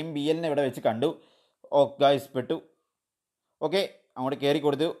പൊയ്ക്കൊണ്ടിരിക്കുന്നത്. ടീം BLനെ ഇവിടെ വെച്ച് കണ്ടു. ഗൈസ് പെട്ടു. ഓക്കെ, അങ്ങോട്ട് കയറി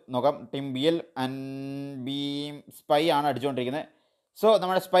കൊടുത്തു. നോക്കാം, ടീം BL ആൻഡ് സ്പൈ ആണ് അടിച്ചുകൊണ്ടിരിക്കുന്നത്. സോ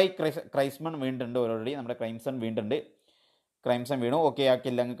നമ്മുടെ സ്പൈ ക്രൈസ്മൺ വീണിട്ടുണ്ട്. ഓൾറെഡി നമ്മുടെ ക്രൈംസൺ വീണു. ഓക്കെ, ആ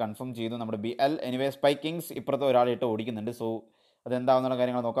കില്ല് അങ്ങ് കൺഫേം ചെയ്തു നമ്മുടെ BL. എനിവേ സ്പൈ കിങ്സ് ഇപ്പുറത്ത് ഒരാളിട്ട് ഓടിക്കുന്നുണ്ട്. സോ അതെന്താവുന്നുള്ള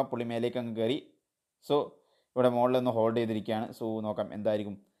കാര്യങ്ങൾ നോക്കാം. പുള്ളി മേലേക്ക് അങ്ങ് കയറി. സോ ഇവിടെ മുകളിലൊന്ന് ഹോൾഡ് ചെയ്തിരിക്കുകയാണ്. സോ നോക്കാം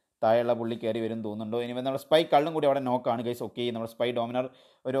എന്തായിരിക്കും. താഴെയുള്ള പുള്ളി കയറി വരും തോന്നുന്നുണ്ടോ? എനിവേ നമ്മുടെ സ്പൈ കള്ളും കൂടി അവിടെ നോക്കാണ് ഗൈസ്. ഓക്കെ, നമ്മുടെ സ്പൈ ഡോമിനർ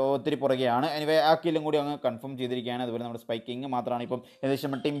ഒത്തിരി പുറകെയാണ്. എനിവേ ആ കില്ലും കൂടി അങ്ങ് കൺഫേം ചെയ്തിരിക്കുകയാണ്. അതുപോലെ നമ്മുടെ സ്പൈ കിങ് മാത്രമാണ് ഇപ്പം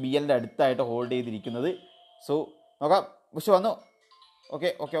ഏകദേശം ടീം BLൻ്റെ അടുത്തായിട്ട് ഹോൾഡ് ചെയ്തിരിക്കുന്നത്. സോ നോക്കാം, പക്ഷെ വന്നു.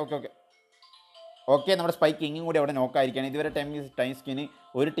 ഓക്കെ, നമ്മുടെ സ്പൈ കിങ്ങും കൂടി അവിടെ നോക്കായിരിക്കുകയാണ്. ഇതുവരെ ടൈം സ്കിന്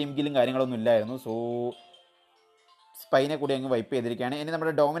ഒരു ടീം കില്ലും കാര്യങ്ങളൊന്നും ഇല്ലായിരുന്നു. സോ സ്പൈനെ കൂടി അങ്ങ് വൈപ്പ് ചെയ്തിരിക്കുകയാണ്. ഇനി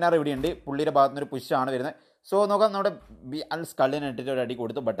നമ്മുടെ ഡോമിനാർ ഇവിടെയുണ്ട്, പുള്ളിയുടെ ഭാഗത്തു നിന്നൊരു പുഷാണ് വരുന്നത്. സോ നോക്കാം, നമ്മുടെ ബി അൽ സ്കള്ളിനെ ഇട്ടിട്ട് ഒരു അടി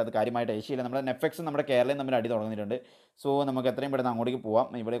കൊടുത്തു, ബട്ട് അത് കാര്യമായിട്ട് ഏഷ്യയില്ല. നമ്മുടെ നെഫെക്സും നമ്മുടെ കേരളയും തമ്മിൽ അടി തുടങ്ങിയിട്ടുണ്ട്. സോ നമുക്ക് എത്രയും പെട്ടെന്ന് അങ്ങോട്ടേക്ക് പോവാം.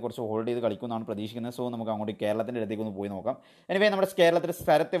 ഇവിടെ കുറച്ച് ഹോൾഡ് ചെയ്ത് കളിക്കുമെന്നാണ് പ്രതീക്ഷിക്കുന്നത്. സോ നമുക്ക് അങ്ങോട്ട് കേരളത്തിൻ്റെ അടുത്തേക്ക് ഒന്ന് പോയി നോക്കാം. എനിവേ നമ്മുടെ കേരളത്തിൽ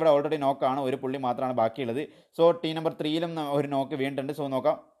സ്ഥലത്ത് ഇവിടെ ഓൾറെഡി നോക്കാണ്, ഒരു പുള്ളി മാത്രമാണ് ബാക്കിയുള്ളത്. സോ ടീം നമ്പർ 3യിലും ഒരു നോക്ക് വീണിട്ടുണ്ട്. സോ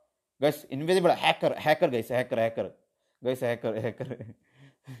നോക്കാം guys, invisible hacker guys, hacker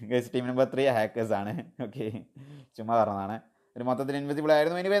guys, team number 3 hackers ആണ്. ഓക്കെ, ചുമ്മാ പറഞ്ഞതാണ്, ഒരു മൊത്തത്തിൽ ഇൻവിസിബിൾ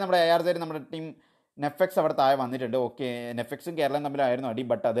ആയിരുന്നു. എനിവേ നമ്മുടെ ARZ നമ്മുടെ ടീം നെഫെക്സ് അവിടെ താഴെ വന്നിട്ടുണ്ട്. ഓക്കെ, നെഫെക്സും കേരളം തമ്മിലായിരുന്നു അടി,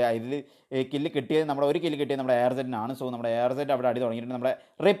 ബട്ട് അത് അതിൽ കില്ല് കിട്ടിയത് നമ്മുടെ ഒരു കില്ല് കിട്ടിയത് നമ്മുടെ ARZനാണ്. സോ നമ്മുടെ ARZ അവിടെ അടി തുടങ്ങിയിട്ടുണ്ട്. നമ്മുടെ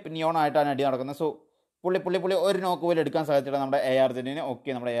റിപ്പ് നിയോൺ ആയിട്ടാണ് അടി നടക്കുന്നത്. സോ പുള്ളി ഒരു നോക്ക് പോലും എടുക്കാൻ സാധിച്ചില്ല നമ്മുടെ ARZന്. ഓക്കെ,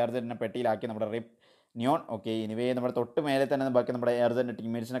 നമ്മുടെ ARZനെ പെട്ടിയിലാക്കി നമ്മുടെ റിപ്പ് നിയോൺ. ഓക്കെ, എനിവേ നമ്മുടെ തൊട്ട് മേലെ തന്നെ ബാക്കി നമ്മുടെ ARZന്റെ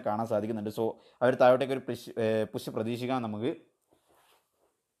ടീംമേറ്റ്സിനെ കാണാൻ സാധിക്കുന്നുണ്ട്. സോ അവർ താഴോട്ടേക്ക് ഒരു പുഷ് പ്രതീക്ഷിക്കാം നമുക്ക്.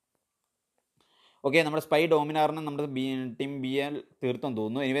 ഓക്കെ, നമ്മുടെ സ്പൈ ഡോമിനാറിന് നമ്മുടെ ടീം BL തീർത്തും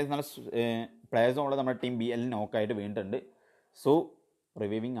തോന്നുന്നു. എനിവേസ് നല്ല പ്ലേയേഴ്സും ഉള്ളത് നമ്മുടെ ടീം BL നോക്കായിട്ട് വീണിട്ടുണ്ട്. സോ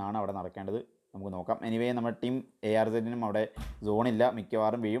റിവൈവിങ് ആണ് അവിടെ നടക്കേണ്ടത്, നമുക്ക് നോക്കാം. എനിവേ നമ്മുടെ ടീം ARZനും അവിടെ സോണില്ല,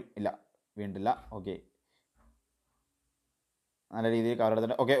 മിക്കവാറും വീണ്ടില്ല. ഓക്കെ, നല്ല രീതിയിൽ കവർ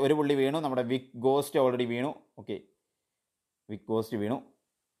എടുത്തിട്ടുണ്ട്. ഓക്കെ, ഒരു പുള്ളി വീണു, നമ്മുടെ വിക് ഗോസ്റ്റ് ഓൾറെഡി വീണു. ഓക്കെ, വിക് ഗോസ്റ്റ് വീണു.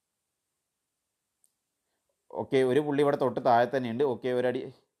 ഓക്കെ, ഒരു പുള്ളി ഇവിടെ തൊട്ട് താഴെ തന്നെയുണ്ട്. ഓക്കെ, ഒരടി.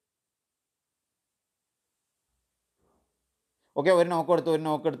 ഓക്കെ, ഒരു നോക്ക്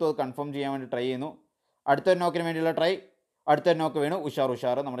എടുത്തു അത് കൺഫേം ചെയ്യാൻ വേണ്ടി ട്രൈ ചെയ്യുന്നു. അടുത്തൊരു നോക്കിന് വേണ്ടിയുള്ള ട്രൈ, അടുത്തൊരു നോക്ക് വീണു.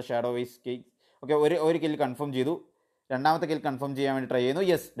 ഉഷാർ നമ്മുടെ ഷാഡോ വൈസ് കേക്ക്. ഓക്കെ, ഒരു കില്ല് കൺഫേം ചെയ്തു. രണ്ടാമത്തെ കില്ല് കൺഫേം ചെയ്യാൻ വേണ്ടി ട്രൈ ചെയ്യുന്നു.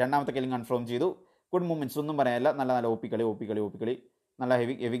 യെസ്, രണ്ടാമത്തെ കില്ലും കൺഫേം ചെയ്തു. ഗുഡ് മൂവ്മെൻറ്റ്സ്, ഒന്നും പറയാനില്ല. നല്ല ഒപ്പി കളി, നല്ല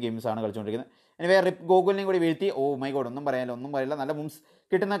ഹെവി ഗെയിംസ് ആണ് കളിച്ചുകൊണ്ടിരിക്കുന്നത്. ഇനി റിപ്പ് ഗോകുലിനെയും കൂടി വീഴ്ത്തി. ഓ മൈ ഗോഡ്, ഒന്നും പറയില്ല. നല്ല മൂവ്സ്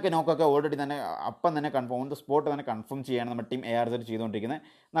കിട്ടുന്നൊക്കെ നോക്കൊക്കെ ഓൾറെഡി തന്നെ അപ്പം തന്നെ കൺഫേം, ഓൺ ദ സ്പോട്ട് തന്നെ കൺഫേം ചെയ്യാണ് നമ്മുടെ ടീം ARZ ചെയ്തുകൊണ്ടിരിക്കുന്നത്.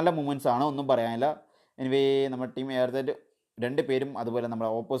 നല്ല മൂവ്മെൻറ്റ്സ് ആണ്, ഒന്നും പറയാനില്ല. എനിവേ നമ്മുടെ ടീം ARZ 2 പേരും അതുപോലെ നമ്മുടെ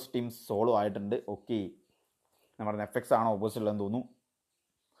ഓപ്പോസിറ്റ് ടീം സോളോ ആയിട്ടുണ്ട്. ഓക്കെ, നമ്മുടെ നെഫെക്സ് ആണ് ഓപ്പോസിറ്റ് ഉള്ളതെന്ന് തോന്നുന്നു.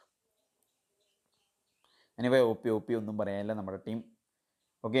 എനിവേ ഒപ്പി ഒന്നും പറയാനില്ല നമ്മുടെ ടീം.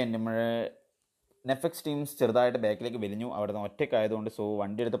 ഓക്കെ, നമ്മുടെ നെഫെക്സ് ടീംസ് ചെറുതായിട്ട് ബാക്കിലേക്ക് വലിഞ്ഞു, അവിടെ നിന്ന് ഒറ്റയ്ക്കായതുകൊണ്ട്. സോ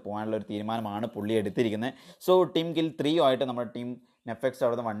വണ്ടി എടുത്ത് പോകാനുള്ള ഒരു തീരുമാനമാണ് പുള്ളി എടുത്തിരിക്കുന്നത്. സോ ടീം കിൽ 3 ആയിട്ട് നമ്മുടെ ടീം നെഫെക്സ്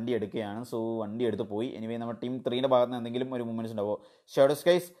അവിടെ നിന്ന് വണ്ടി എടുക്കുകയാണ്. സോ വണ്ടി എടുത്ത് പോയി. എനിവേ നമ്മുടെ ടീം 3യുടെ ഭാഗത്ത് നിന്ന് എന്തെങ്കിലും ഒരു മൂവ്മെൻറ്റ്സ് ഉണ്ടാവോ? ഷാഡോ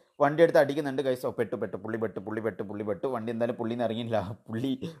സ്കൈസ് വണ്ടി എടുത്ത് അടിക്കുന്നുണ്ട് ഗൈസ്. പുള്ളി പെട്ടു. വണ്ടി എന്തായാലും പുള്ളിയിൽ നിന്ന് ഇറങ്ങിയില്ല.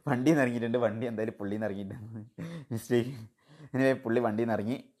 വണ്ടിയിൽ നിന്ന് ഇറങ്ങിയിട്ടുണ്ട്. മിസ്റ്റേക്ക്. എനിവേ പുള്ളി വണ്ടിയിൽ നിന്ന്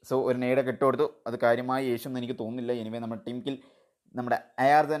ഇറങ്ങി. സോ ഒരു നേടൊക്കെ ഇട്ട് കൊടുത്തു. അത് കാര്യമായി യേശും എനിക്ക് തോന്നുന്നില്ല. എനിവേ നമ്മുടെ ടീം കിൽ, നമ്മുടെ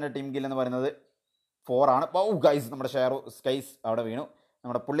ARZന്റെ ടീം കിൽ എന്ന് പറയുന്നത് 4 ആണ്. ഓ ഗൈസ്, നമ്മുടെ ഷാഡോ സ്കൈസ് അവിടെ വീണു.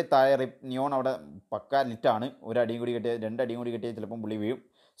 നമ്മുടെ പുള്ളി താഴെ റിപ്പ് നിയോൺ അവിടെ പക്ക ലിറ്റാണ്. 2 അടിയും കൂടി കിട്ടിയാൽ ചിലപ്പം പുള്ളി വീഴും.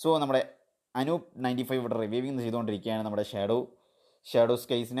 സോ നമ്മുടെ അനൂപ് 95 ഇവിടെ റിവൈവിങ് ചെയ്തുകൊണ്ടിരിക്കുകയാണ് നമ്മുടെ ഷാഡോ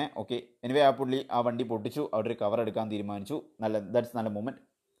സ്കൈസിനെ. ഓക്കെ, എനിവേ ആ വണ്ടി പൊട്ടിച്ചു, അവിടെ ഒരു കവർ എടുക്കാൻ തീരുമാനിച്ചു. നല്ല movement,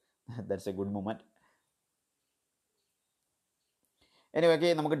 that's A good movement. Anyway okay,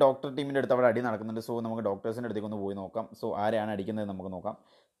 നമുക്ക് ഡോക്ടർ ടീമിൻ്റെ അടുത്ത് അവിടെ അടി നടക്കുന്നുണ്ട്. സോ നമുക്ക് ഡോക്ടേഴ്സിൻ്റെ അടുത്തേക്ക് ഒന്ന് പോയി നോക്കാം. സോ ആരെയാണ് അടിക്കുന്നത് നമുക്ക് നോക്കാം.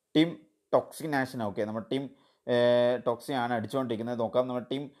 ടീം ടോക്സിനാഷൻ. ഓക്കെ, നമ്മുടെ ടീം ടോക്സിയാണ് അടിച്ചുകൊണ്ടിരിക്കുന്നത്. നോക്കാം, നമ്മുടെ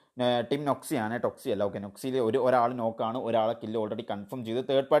ടീം നൊക്സിയാണ്, ടോക്സി അല്ല. ഓക്കെ, നൊക്സിയിൽ ഒരാൾ നോക്കാണ്, ഒരാളെ കില്ല് ഓൾറെഡി കൺഫേം ചെയ്ത്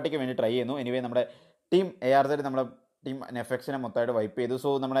തേർഡ് പാർട്ടിക്ക് വേണ്ടി ട്രൈ ചെയ്യുന്നു. എനിവേ നമ്മുടെ ടീം ARZ നമ്മുടെ ടീം നെഫെക്സിനെ മൊത്തമായിട്ട് വൈപ്പ് ചെയ്തു.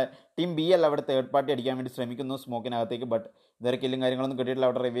 സോ നമ്മുടെ ടീം BL അവിടെ തേർഡ് പാർട്ടി അടിക്കാൻ വേണ്ടി ശ്രമിക്കുന്നു സ്മോക്കിനകത്തേക്ക്, ബട്ട് ഇതുവരെ കില്ലും കാര്യങ്ങളൊന്നും കിട്ടിയിട്ടില്ല.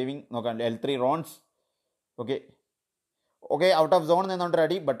 അവിടെ റിവൈവിങ് നോക്കാം. L3 Ron's. Okay, out of zone നിന്നുകൊണ്ട്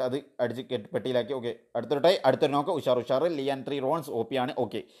അടി, ബട്ട് അത് അടിച്ച് പെട്ടിയിലാക്കി. ഓക്കെ, അടുത്തൊരു നോക്ക്. ഉഷാർ ലിയാൻ 3 റോൺസ് OP ആണ്.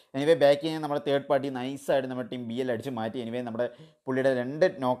 ഓക്കെ, എനിവേ ബാക്ക് ചെയ്യാൻ നമ്മുടെ തേർഡ് പാർട്ടി നൈസായിട്ട് നമ്മുടെ ടീം BL അടിച്ച് മാറ്റി. എനിവേ നമ്മുടെ പുള്ളിയുടെ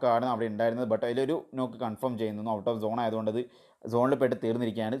 2 നോക്കാണ് അവിടെ ഉണ്ടായിരുന്നത്, ബട്ട് അതിലൊരു നോക്ക് കൺഫേം ചെയ്യുന്നു. ഔട്ട് ഓഫ് സോൺ ആയതുകൊണ്ട് അത് സോണിൽ പെട്ട്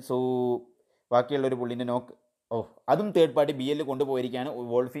തീർന്നിരിക്കുകയാണ്. സോ ബാക്കിയുള്ളൊരു പുള്ളിൻ്റെ നോക്ക്, അതും തേർഡ് പാർട്ടി BL കൊണ്ടുപോയിരിക്കുകയാണ്.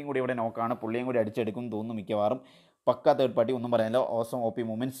 വോൾഫിയും കൂടി ഇവിടെ നോക്കാണ്, പുള്ളിയും കൂടി അടിച്ചെടുക്കും തോന്നുന്നു മിക്കവാറും. പക്ക തേർഡ് പാർട്ടി, ഒന്നും പറയാനില്ല. Awesome OP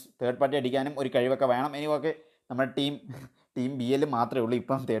movements. Third party അടിക്കാനും ഒരു കഴിവൊക്കെ വേണം. എനിവൊക്കെ നമ്മുടെ ടീം BL മാത്രമേ ഉള്ളൂ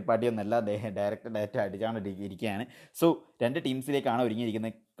ഇപ്പം, തേർഡ് പാർട്ടി ഒന്നല്ല, ഡയറക്റ്റ് അടിച്ചാണ് ഇരിക്കുകയാണ്. സോ 2 ടീംസിലേക്കാണ് ഒരുങ്ങിയിരിക്കുന്ന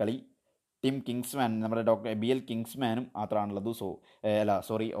കളി. ടീം കിങ്സ്മാൻ, നമ്മുടെ BL കിങ്സ്മാനും മാത്രമാണുള്ളത്.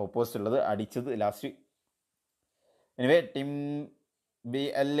 ഓപ്പോസിറ്റ് ഉള്ളത് അടിച്ചത് ലാസ്റ്റ്. എനിവേ ടീം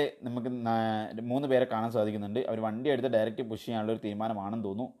BL നമുക്ക് 3 പേരെ കാണാൻ സാധിക്കുന്നുണ്ട്. അവർ വണ്ടി എടുത്ത് ഡയറക്റ്റ് പുഷ് ചെയ്യാനുള്ള ഒരു തീരുമാനമാണെന്ന്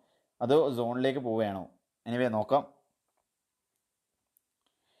തോന്നുന്നു. അതോ സോണിലേക്ക് പോവുകയാണോ? എനിവേ നോക്കാം.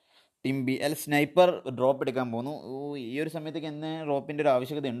 ടീം BL സ്നൈപ്പർ ഡ്രോപ്പ് എടുക്കാൻ പോകുന്നു. ഈ ഒരു സമയത്തേക്ക് എന്നെ ഡ്രോപ്പിൻ്റെ ഒരു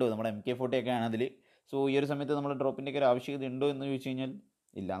ആവശ്യകത ഉണ്ടോ? നമ്മുടെ MK40 ഒക്കെ ആണ് അതിൽ. സോ ഈ ഒരു സമയത്ത് നമ്മൾ ഡ്രോപ്പിൻ്റെ ഒക്കെ ഒരു ആവശ്യകത ഉണ്ടോ എന്ന് ചോദിച്ചു കഴിഞ്ഞാൽ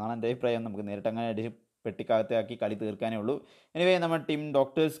ഇല്ല എന്നാണ് എൻ്റെ അഭിപ്രായം. നമുക്ക് നേരിട്ട് അങ്ങനെ അടിച്ച് പെട്ടിക്കകത്താക്കി കളി തീർക്കാനേ ഉള്ളൂ. എനിവേ നമ്മുടെ ടീം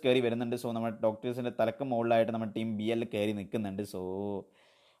ഡോക്ടേഴ്സ് കയറി വരുന്നുണ്ട്. സോ നമ്മുടെ ഡോക്ടേഴ്സിൻ്റെ തലക്ക് മുകളിലായിട്ട് നമ്മുടെ ടീം BL കയറി നിൽക്കുന്നുണ്ട്. സോ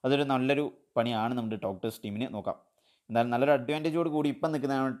അതൊരു നല്ലൊരു പണിയാണ് നമ്മുടെ ഡോക്ടേഴ്സ് ടീമിന്. നോക്കാം, എന്തായാലും നല്ലൊരു അഡ്വാൻറ്റേജോട് കൂടി ഇപ്പം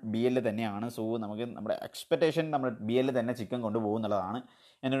നിൽക്കുന്ന ബി എൽ തന്നെയാണ്. സോ നമുക്ക് നമ്മുടെ എക്സ്പെക്റ്റേഷൻ നമ്മുടെ ബി എൽ തന്നെ ചിക്കൻ കൊണ്ടുപോകും എന്നുള്ളതാണ്.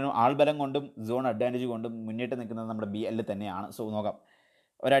 എൻ്റെ ഒരു ആൾബലം കൊണ്ടും സോൺ അഡ്വാൻറ്റേജ് കൊണ്ടും മുന്നിട്ട് നിൽക്കുന്നത് നമ്മുടെ ബി എൽ തന്നെയാണ്. സോ നോക്കാം,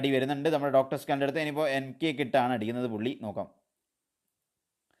 ഒരടി വരുന്നുണ്ട് നമ്മുടെ ഡോക്ടർ സ്കാൻ്റെ അടുത്ത്. ഇനിയിപ്പോൾ എൻ കെ കിട്ടാണ് അടിക്കുന്നത് പുള്ളി. നോക്കാം,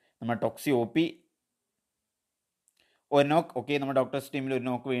 നമ്മുടെ ടോക്സി ഒ പി ഒരു നോക്ക്. ഓക്കെ, നമ്മുടെ ഡോക്ടേഴ്സ് ടീമിൽ ഒരു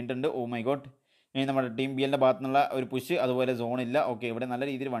നോക്ക് വീണിട്ടുണ്ട്. Oh my God. ഇനി നമ്മുടെ ടീം ബി എല്ലിൻ്റെ ഭാഗത്തു നിന്നുള്ള ഒരു പുഷ്, അതുപോലെ സോണില്ല. ഓക്കെ, ഇവിടെ നല്ല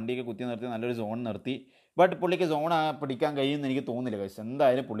രീതിയിൽ വണ്ടിയൊക്കെ കുത്തി നിർത്തി നല്ലൊരു സോൺ നിർത്തി. ബട്ട് പുള്ളിക്ക് സോൺ പിടിക്കാൻ കഴിയുമെന്ന് എനിക്ക് തോന്നുന്നില്ല ഗൈസ്.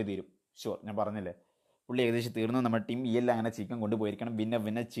 എന്തായാലും പുള്ളി തീരും, ഷുവർ. ഞാൻ പറഞ്ഞില്ലേ, പുള്ളി ഏകദേശം തീർന്നു. നമ്മുടെ ടീം ബി എല്ലാം അങ്ങനെ chicken കൊണ്ടുപോയിരിക്കണം.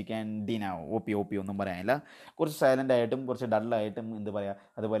 വിന്ന chicken Dina. O P ഒന്നും പറയാനില്ല. കുറച്ച് സൈലൻ്റ് ആയിട്ടും കുറച്ച് ഡള്ളായിട്ടും എന്ത് പറയുക,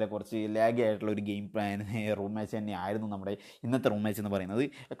 അതുപോലെ കുറച്ച് ലാഗി ആയിട്ടുള്ള ഒരു ഗെയിം പ്ലാൻ റൂം മാച്ച് തന്നെ ആയിരുന്നു നമ്മുടെ ഇന്നത്തെ റൂം മാച്ച് എന്ന് പറയുന്നത്.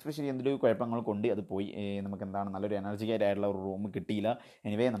 എക്സ്പെഷ്യലി എന്തൊരു കുഴപ്പങ്ങൾ കൊണ്ട് അത് പോയി. നമുക്ക് എന്താണ് നല്ലൊരു എനർജിക്കറ്റ് ആയിട്ടുള്ള ഒരു റൂം കിട്ടിയില്ല.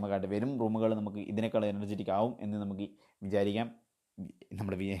 എനിവേ നമുക്ക് വരും റൂമുകൾ നമുക്ക് ഇതിനേക്കാൾ എനർജറ്റിക് ആവും എന്ന് നമുക്ക് വിചാരിക്കാം.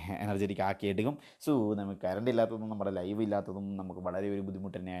 നമ്മുടെ എനർജറ്റിക് ആക്കിയെടുക്കും. സോ നമുക്ക് കറണ്ട് ഇല്ലാത്തതും നമ്മുടെ ലൈവ് ഇല്ലാത്തതും നമുക്ക് വളരെ ഒരു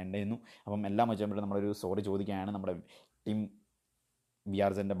ബുദ്ധിമുട്ട് തന്നെ ഉണ്ടായിരുന്നു. അപ്പം എല്ലാം വെച്ചുകൊണ്ട് നമ്മളൊരു സോറി ചോദിക്കുകയാണ് നമ്മുടെ ടീം ബി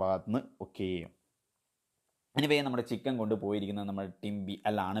ആർ സെൻ്റെ ഭാഗത്തുനിന്ന്. ഓക്കെ, എനിവേ നമ്മുടെ ചിക്കൻ കൊണ്ട് പോയിരിക്കുന്നത് നമ്മുടെ ടീം ബി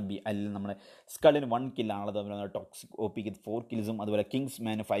എൽ ആണ്. ബി എൽ നമ്മുടെ സ്കളിന് 1 കില്ലാണുള്ളത്. അതുപോലെ ടോക്സിക് ഒ പിക്ക് 4 കിൽസും, അതുപോലെ കിങ്സ്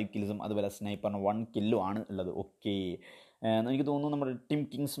മാന് 5 കിൽസും, അതുപോലെ സ്നൈപ്പറിന് 1 കില്ലും ആണ് ഉള്ളത്. ഓക്കെ, എനിക്ക് തോന്നുന്നു നമ്മുടെ ടീം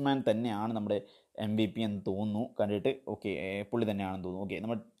കിങ്സ് മാൻ തന്നെയാണ് നമ്മുടെ MVP എന്ന് തോന്നുന്നു കണ്ടിട്ട്. ഓക്കെ, പുള്ളി തന്നെയാണെന്ന് തോന്നുന്നു. ഓക്കെ,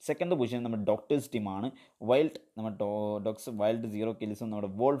 നമ്മുടെ സെക്കൻഡ് പൊസിഷൻ നമ്മുടെ ഡോക്ടേഴ്സ് ടീമാണ്. വൈൽഡ് നമ്മുടെ ഡോക്സ് വൈൽഡ് 0 കിൽസും, നമ്മുടെ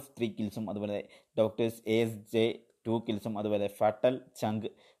വോൾഫ് 3 കിൽസും, അതുപോലെ ഡോക്ടേഴ്സ് ASJ 2 കിൽസും, അതുപോലെ ഫാറ്റൽ ചങ്ക്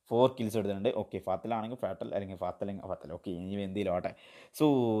 4 കിൽസ് എടുത്തിട്ടുണ്ട്. ഓക്കെ, ഫാത്തലാണെങ്കിൽ ഫാറ്റൽ അല്ലെങ്കിൽ ഫാത്തൽ. ഓക്കെ, ഇനി എന്തെങ്കിലും ആട്ടെ. സോ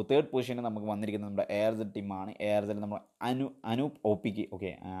തേർഡ് പൊസിഷനിൽ നമുക്ക് വന്നിരിക്കുന്നത് നമ്മുടെ ARZ ടീമാണ്. ARZ നമ്മൾ അനൂപ് ഒ പിക്ക്,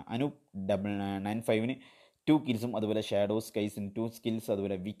 ഓക്കെ, അനൂപ് 95ന് 2 കിൽസും, അതുപോലെ ഷാഡോ സ്കൈസിന് 2 സ്കിൽസ്,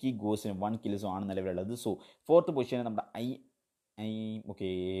 അതുപോലെ വിക്കി ഗോസിന് 1 കിൽസും ആണ് നിലവിലുള്ളത്. സോ ഫോർത്ത് പൊസിഷനിൽ നമ്മുടെ ഓക്കെ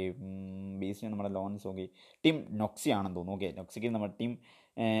ബേസിന് നമ്മുടെ ലോൺസ്. ഓക്കെ, ടീം നൊക്സി ആണെന്ന് തോന്നുന്നു. ഓക്കെ, നൊക്സിക്ക് നമ്മുടെ ടീം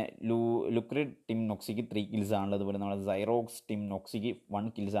ലുക്രിഡ് ടീം നൊക്സിക്ക് 3 കിൽസ് ആണുള്ളത്. അതുപോലെ നമ്മുടെ സൈറോക്സ് ടീം നൊക്സിക്ക്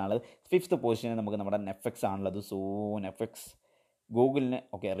 1 കിൽസ് ആണുള്ളത്. ഫിഫ്ത്ത് പൊസിഷനിൽ നമുക്ക് നമ്മുടെ നെഫെക്സ് ആണുള്ളത്. സോ നെഫെക്സ് ഗൂഗിളിന്,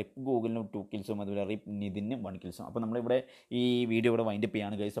 ഓക്കെ, റിപ്പ് ഗൂഗിളിന് 2 കിൽസും, അതുപോലെ റിപ്പ് നിതിന് 1 കിൽസും. അപ്പോൾ നമ്മളിവിടെ ഈ വീഡിയോ ഇവിടെ വൈൻഡപ്പ്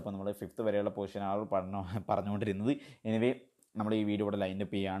ചെയ്യാണ് ഗൈസ്. അപ്പോൾ നമ്മൾ 5th വരെയുള്ള പൊസിഷനാണ് പറഞ്ഞുകൊണ്ടിരുന്നത്. എനിവേ നമ്മൾ ഈ വീഡിയോ ഇവിടെ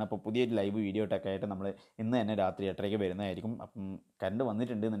ലൈൻഡപ്പ് ചെയ്യുകയാണ്. അപ്പോൾ പുതിയൊരു ലൈവ് വീഡിയോ ഒക്കെ ആയിട്ട് നമ്മൾ ഇന്ന് തന്നെ രാത്രി 8:30 വരുന്നതായിരിക്കും. അപ്പം കറണ്ട്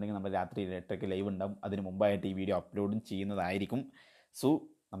വന്നിട്ടുണ്ട് എന്നുണ്ടെങ്കിൽ നമ്മൾ രാത്രി 8:30 ലൈവ് ഉണ്ടാവും. അതിന് മുമ്പായിട്ട് ഈ വീഡിയോ അപ്ലോഡും ചെയ്യുന്നതായിരിക്കും. സോ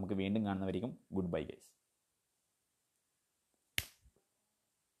നമുക്ക് വീണ്ടും കാണുന്നവരിക്കും. Good bye guys.